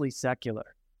mostly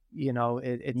secular?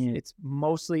 It's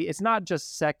mostly, it's not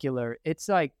just secular, it's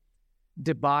like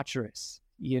debaucherous.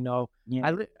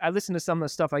 I listen to some of the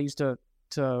stuff I used to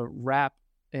rap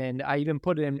and I even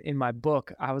put it in my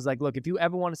book. I was like, look, if you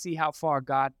ever want to see how far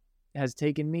God has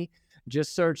taken me,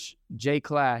 just search J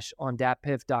Clash on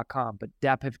datpiff.com. But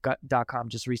datpiff.com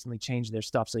just recently changed their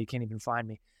stuff, so you can't even find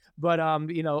me. But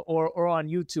you know, or on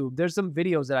YouTube, there's some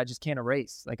videos that I just can't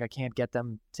erase. Like I can't get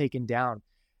them taken down.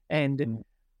 And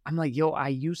I'm like, yo,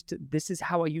 this is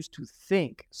how I used to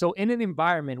think. So in an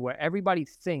environment where everybody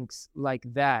thinks like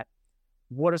that,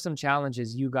 what are some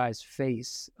challenges you guys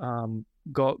face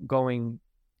going,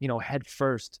 you know, head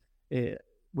first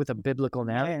with a biblical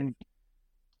narrative? And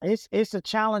it's a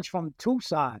challenge from two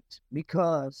sides,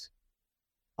 because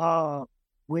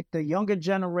with the younger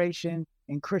generation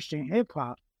in Christian hip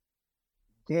hop,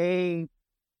 they,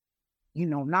 you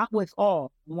know, not with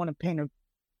all, I want to paint a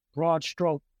broad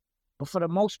stroke, but for the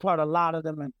most part, a lot of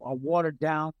them are watered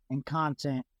down in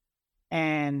content,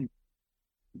 and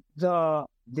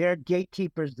their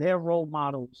gatekeepers, their role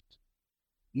models,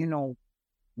 you know,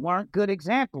 weren't good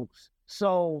examples.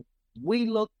 So we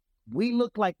look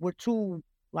like we're too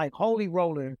like holy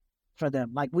roller for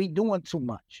them, like we doing too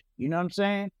much. You know what I'm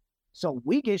saying? So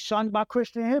we get shunned by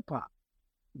Christian hip hop.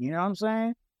 You know what I'm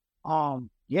saying?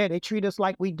 Yeah, they treat us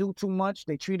like we do too much.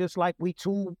 They treat us like we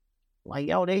too, like,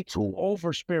 yo, they too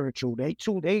over spiritual. They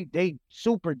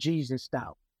super Jesus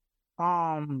style.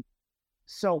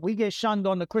 So we get shunned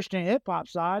on the Christian hip hop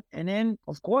side, and then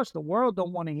of course the world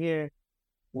don't want to hear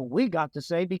what we got to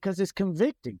say because it's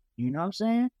convicting. You know what I'm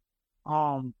saying?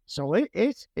 So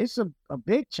it's a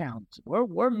big challenge.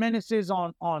 We're menaces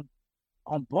on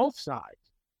both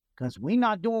sides, because we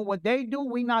not doing what they do.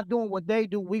 We not doing what they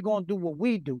do. We gonna do what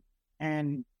we do,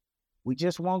 and we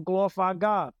just want to glorify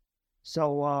God.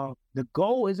 So the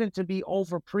goal isn't to be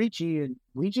over preachy, and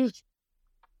we just,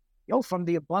 from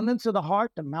the abundance of the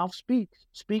heart, the mouth speaks.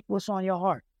 Speak what's on your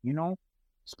heart, you know?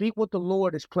 Speak what the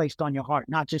Lord has placed on your heart,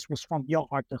 not just what's from your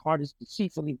heart. The heart is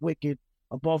deceitfully wicked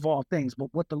above all things,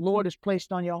 but what the Lord has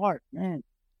placed on your heart, man,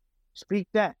 speak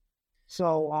that.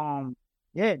 So,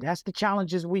 yeah, that's the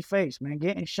challenges we face, man.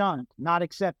 Getting shunned, not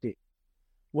accepted.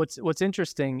 What's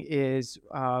interesting is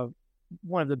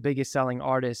one of the biggest selling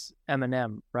artists,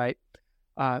 Eminem, right?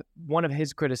 One of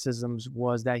his criticisms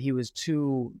was that he was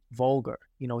too vulgar.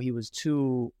 You know, he was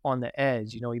too on the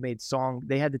edge. You know, he made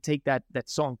they had to take that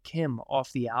song Kim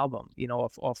off the album, you know,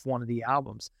 off one of the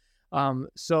albums.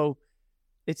 So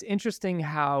it's interesting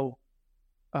how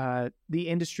the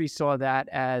industry saw that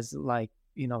as like,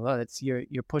 you know,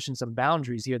 you're pushing some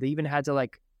boundaries here. They even had to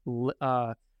like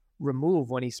remove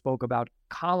when he spoke about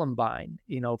Columbine,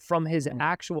 you know, from his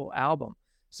actual album.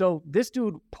 So this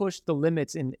dude pushed the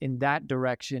limits in that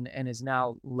direction and is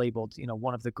now labeled, you know,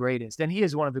 one of the greatest. And he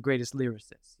is one of the greatest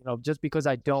lyricists. You know, just because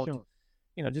I don't,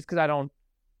 you know, just because I don't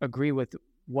agree with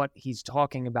what he's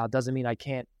talking about doesn't mean I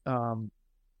can't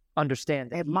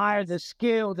understand. Admire the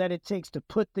skill that it takes to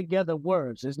put together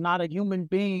words. There's not a human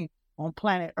being on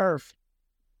planet Earth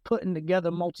putting together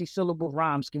multi-syllable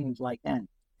rhyme schemes like that.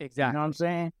 Exactly. You know what I'm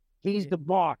saying? He's the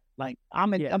bar. Like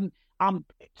I'm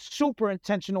super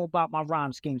intentional about my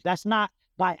rhyme schemes. That's not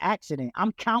by accident.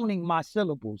 I'm counting my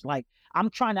syllables. Like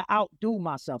I'm trying to outdo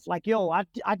myself. Like, yo,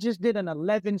 I just did an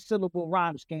 11 syllable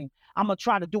rhyme scheme. I'm gonna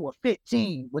try to do a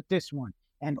 15 with this one.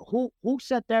 And who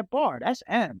set that bar? That's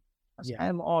M. That's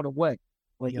M all the way.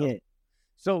 But yeah.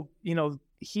 So, you know,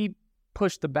 he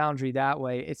pushed the boundary that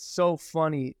way. It's so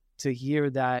funny to hear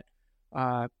that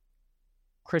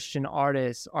Christian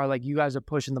artists are like, you guys are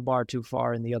pushing the bar too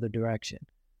far in the other direction.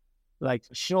 Like,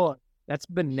 sure, that's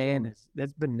bananas. Sure.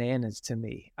 That's bananas to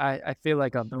me. I feel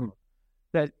like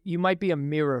that you might be a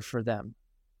mirror for them,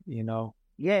 you know?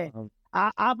 Yeah,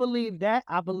 I believe that.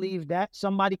 I believe that.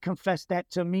 Somebody confessed that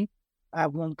to me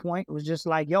at one point. It was just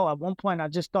like, yo, at one point I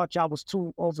just thought y'all was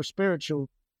too over spiritual.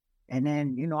 And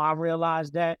then, you know, I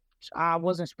realized that I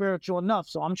wasn't spiritual enough.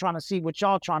 So I'm trying to see what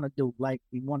y'all trying to do. Like,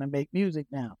 we want to make music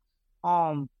now.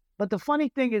 But the funny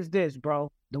thing is this,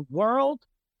 bro. The world,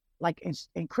 like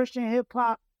in Christian hip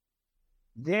hop,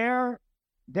 their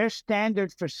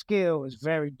standard for skill is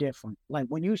very different. Like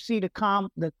when you see the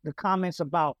comments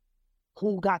about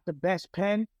who got the best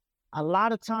pen, a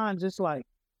lot of times it's like,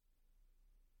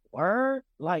 word,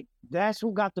 like that's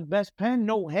who got the best pen.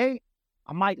 No hate.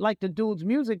 I might like the dude's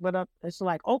music, but it's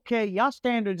like, okay, y'all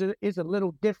standards is a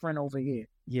little different over here.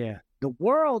 Yeah. The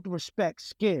world respects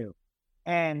skill.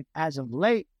 And as of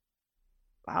late,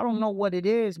 I don't know what it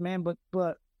is, man,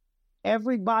 but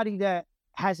everybody that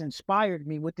has inspired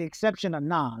me, with the exception of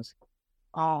Nas,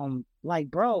 like,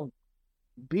 bro,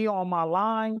 be on my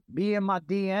line, be in my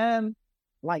DM.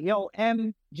 Like, yo,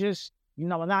 M just, you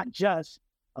know, not just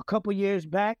a couple years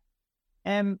back,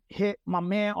 M hit my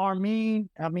man Armin.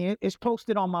 I mean, it's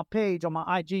posted on my page, on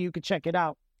my IG. You can check it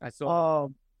out. I saw.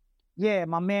 Yeah,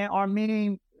 my man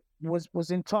Armin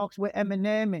was in talks with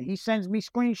Eminem, and he sends me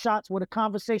screenshots with a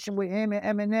conversation with him and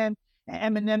Eminem,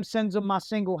 and Eminem sends him my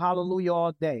single Hallelujah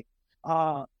All Day.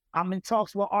 I'm in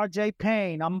talks with RJ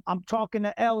Payne. I'm talking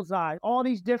to Elzai, all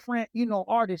these different,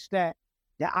 artists that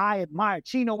I admire.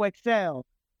 Chino XL,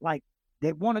 like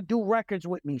they want to do records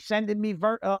with me, sending me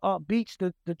beats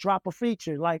to drop a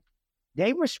feature. Like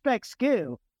they respect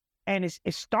skill, and it's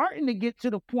starting to get to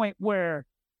the point where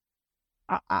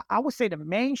I would say the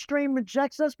mainstream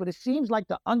rejects us, but it seems like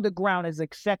the underground is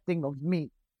accepting of me.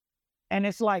 And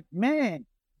it's like, man,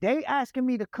 they asking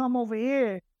me to come over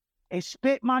here and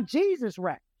spit my Jesus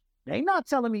rap. They not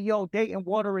telling me, yo, Dayton,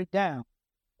 water it down.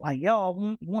 Like, yo,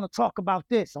 I want to talk about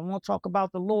this. I want to talk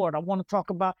about the Lord. I want to talk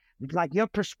about, like, your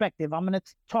perspective. I'm going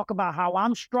to talk about how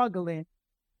I'm struggling,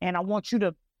 and I want you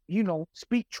to,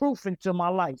 speak truth into my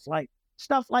life. Like,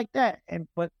 stuff like that.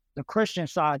 But the Christian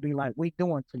side be like, we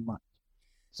doing too much.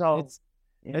 So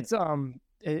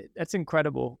that's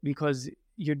incredible, because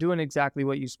you're doing exactly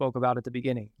what you spoke about at the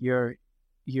beginning. You're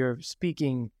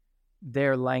speaking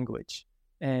their language,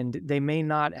 and they may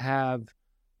not have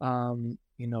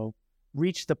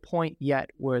reached the point yet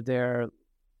where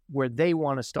they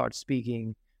want to start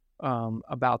speaking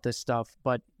about this stuff,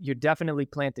 but you're definitely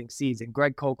planting seeds. And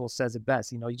Greg Kokel says it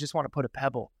best, you just want to put a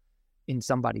pebble in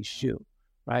somebody's shoe,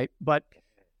 right? But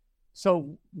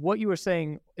so what you were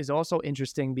saying is also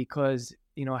interesting, because,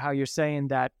 how you're saying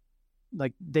that,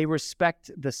 like, they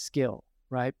respect the skill,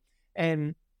 right?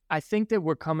 And I think that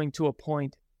we're coming to a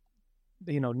point,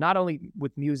 not only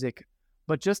with music,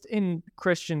 but just in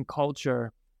Christian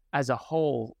culture as a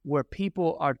whole, where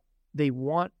they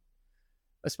want,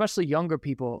 especially younger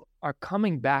people, are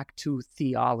coming back to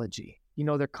theology.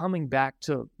 They're coming back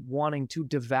to wanting to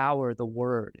devour the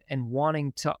word and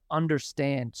wanting to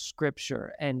understand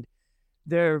scripture, and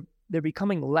they're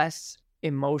becoming less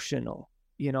emotional,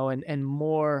 and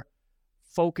more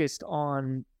focused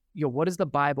on, what does the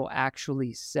Bible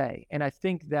actually say? And I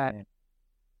think that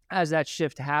as that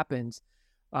shift happens,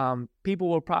 people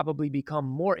will probably become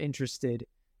more interested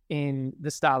in the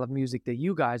style of music that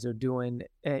you guys are doing.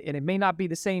 And it may not be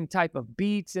the same type of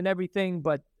beats and everything,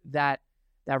 but that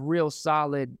real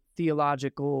solid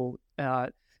theological,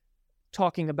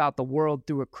 talking about the world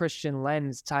through a Christian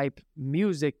lens type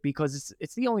music, because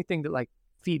it's the only thing that, like,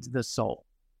 feeds the soul,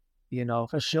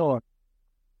 For sure.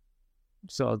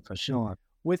 So For sure.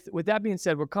 With that being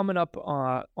said, we're coming up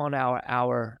on our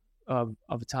hour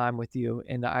of time with you,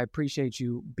 and I appreciate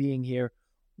you being here.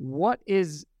 What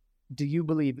do you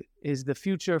believe is the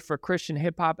future for Christian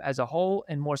hip hop as a whole,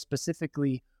 and more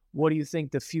specifically, what do you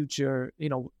think the future?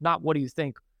 Not what do you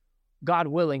think, God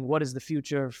willing, what is the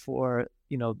future for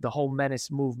the whole MENACE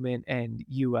movement and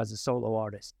you as a solo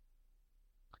artist?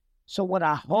 So what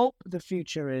I hope the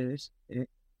future is,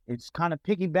 it's kind of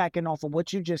piggybacking off of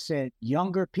what you just said.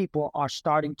 Younger people are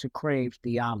starting to crave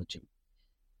theology.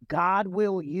 God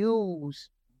will use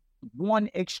one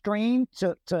extreme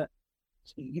to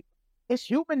it's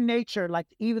human nature. Like,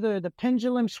 either the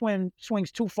pendulum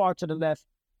swings too far to the left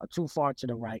or too far to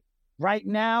the right. Right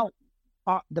now,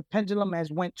 the pendulum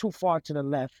has went too far to the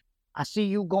left. I see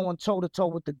you going toe to toe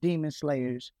with the Demon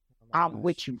Slayers. I'm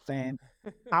with you, fam.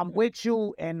 I'm with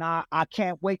you, and I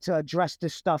can't wait to address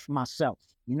this stuff myself.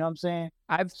 You know what I'm saying?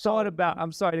 I'm sorry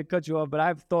to cut you off, but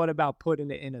I've thought about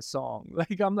putting it in a song.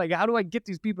 Like, I'm like, how do I get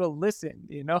these people to listen?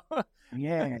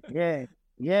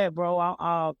 Yeah,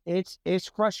 bro. It's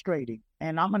frustrating,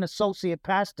 and I'm an associate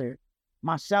pastor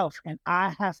myself, and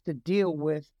I have to deal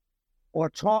with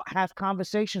or have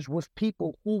conversations with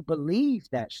people who believe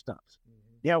that stuff.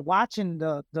 Mm-hmm. They're watching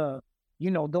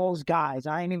those guys.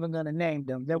 I ain't even gonna name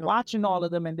them. They're watching all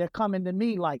of them, and they're coming to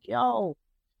me like, yo,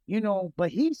 but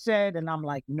he said, and I'm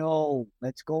like, no,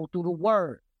 let's go through the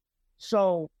word.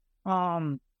 So,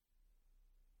 a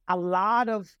lot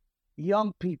of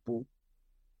young people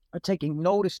are taking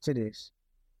notice to this,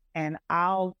 and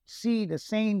I'll see the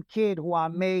same kid who I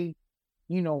may,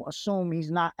 assume he's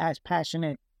not as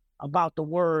passionate about the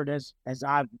word as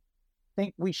I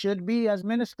think we should be as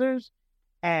ministers.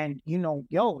 And,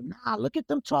 look at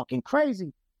them talking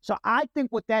crazy. So I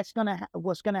think what's going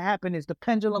to happen is the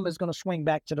pendulum is going to swing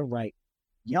back to the right.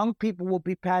 Young people will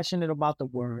be passionate about the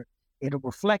word. It'll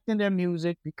reflect in their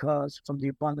music, because from the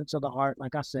abundance of the heart,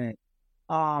 like I said.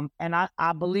 And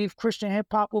I believe Christian hip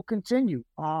hop will continue.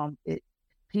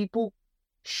 People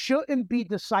shouldn't be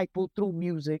discipled through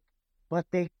music, but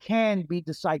they can be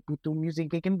discipled through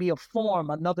music. It can be a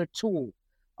form, another tool.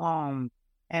 And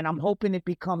I'm hoping it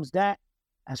becomes that.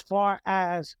 As far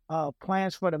as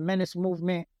plans for the MENACE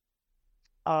movement,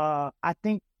 I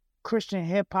think Christian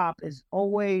hip hop is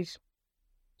always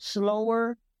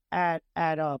slower at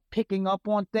picking up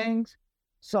on things.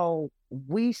 So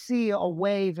we see a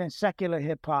wave in secular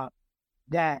hip hop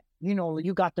that, you know,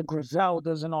 you got the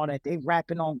Griseldas and all that. They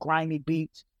rapping on grimy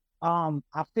beats. I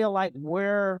feel like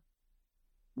we're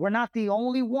not the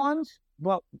only ones,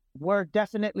 but we're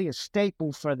definitely a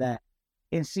staple for that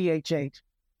in CHH.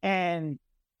 And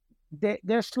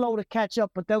they're slow to catch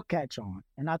up, but they'll catch on.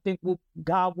 And I think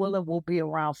God willing, we'll be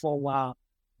around for a while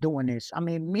doing this. I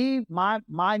mean,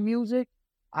 my music,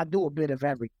 I do a bit of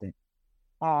everything.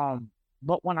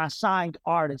 But when I signed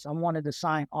artists, I wanted to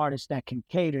sign artists that can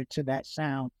cater to that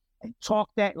sound and talk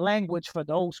that language for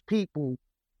those people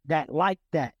that like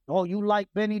that. Oh, you like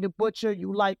Benny the Butcher?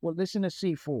 You like, well, listen to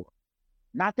C4.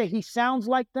 Not that he sounds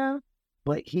like them,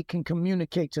 but he can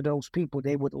communicate to those people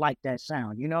they would like that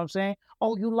sound. You know what I'm saying?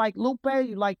 Oh, you like Lupe?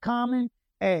 You like Common?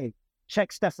 Hey,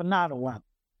 check Stefanato out.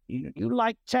 You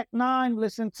like Tech Nine?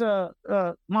 Listen to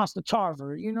Monster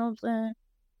Tarver. You know what I'm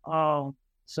saying?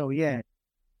 So yeah.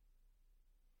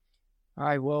 All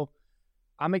right. Well,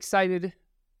 I'm excited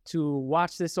to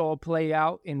watch this all play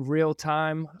out in real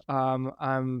time.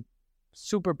 I'm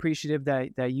super appreciative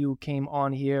that you came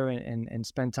on here and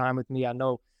spent time with me. I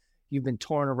know you've been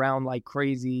touring around like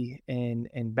crazy and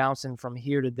bouncing from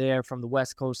here to there, from the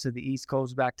West Coast to the East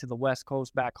Coast, back to the West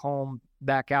Coast, back home,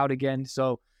 back out again.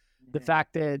 So the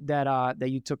fact that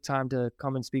you took time to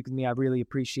come and speak with me, I really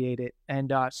appreciate it.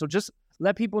 And so just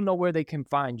let people know where they can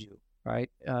find you, right?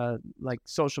 Like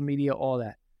social media, all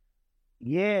that.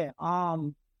 Yeah.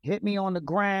 Hit me on the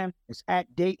gram. It's at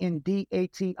DATIN,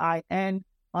 DATIN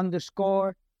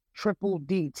 _ triple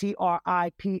D,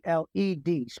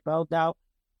 TRIPLED, spelled out,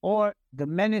 or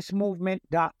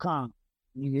themenacemovement.com.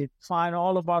 You can find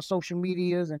all of our social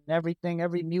medias and everything,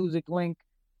 every music link,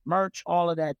 merch,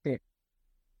 all of that there.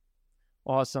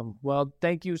 Awesome. Well,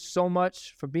 thank you so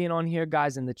much for being on here,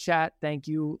 guys, in the chat. Thank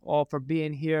you all for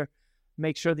being here.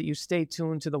 Make sure that you stay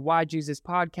tuned to the Why Jesus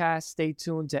podcast. Stay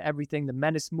tuned to everything the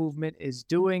Menace Movement is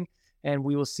doing, and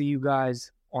we will see you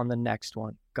guys on the next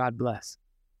one. God bless.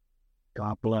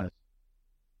 God bless.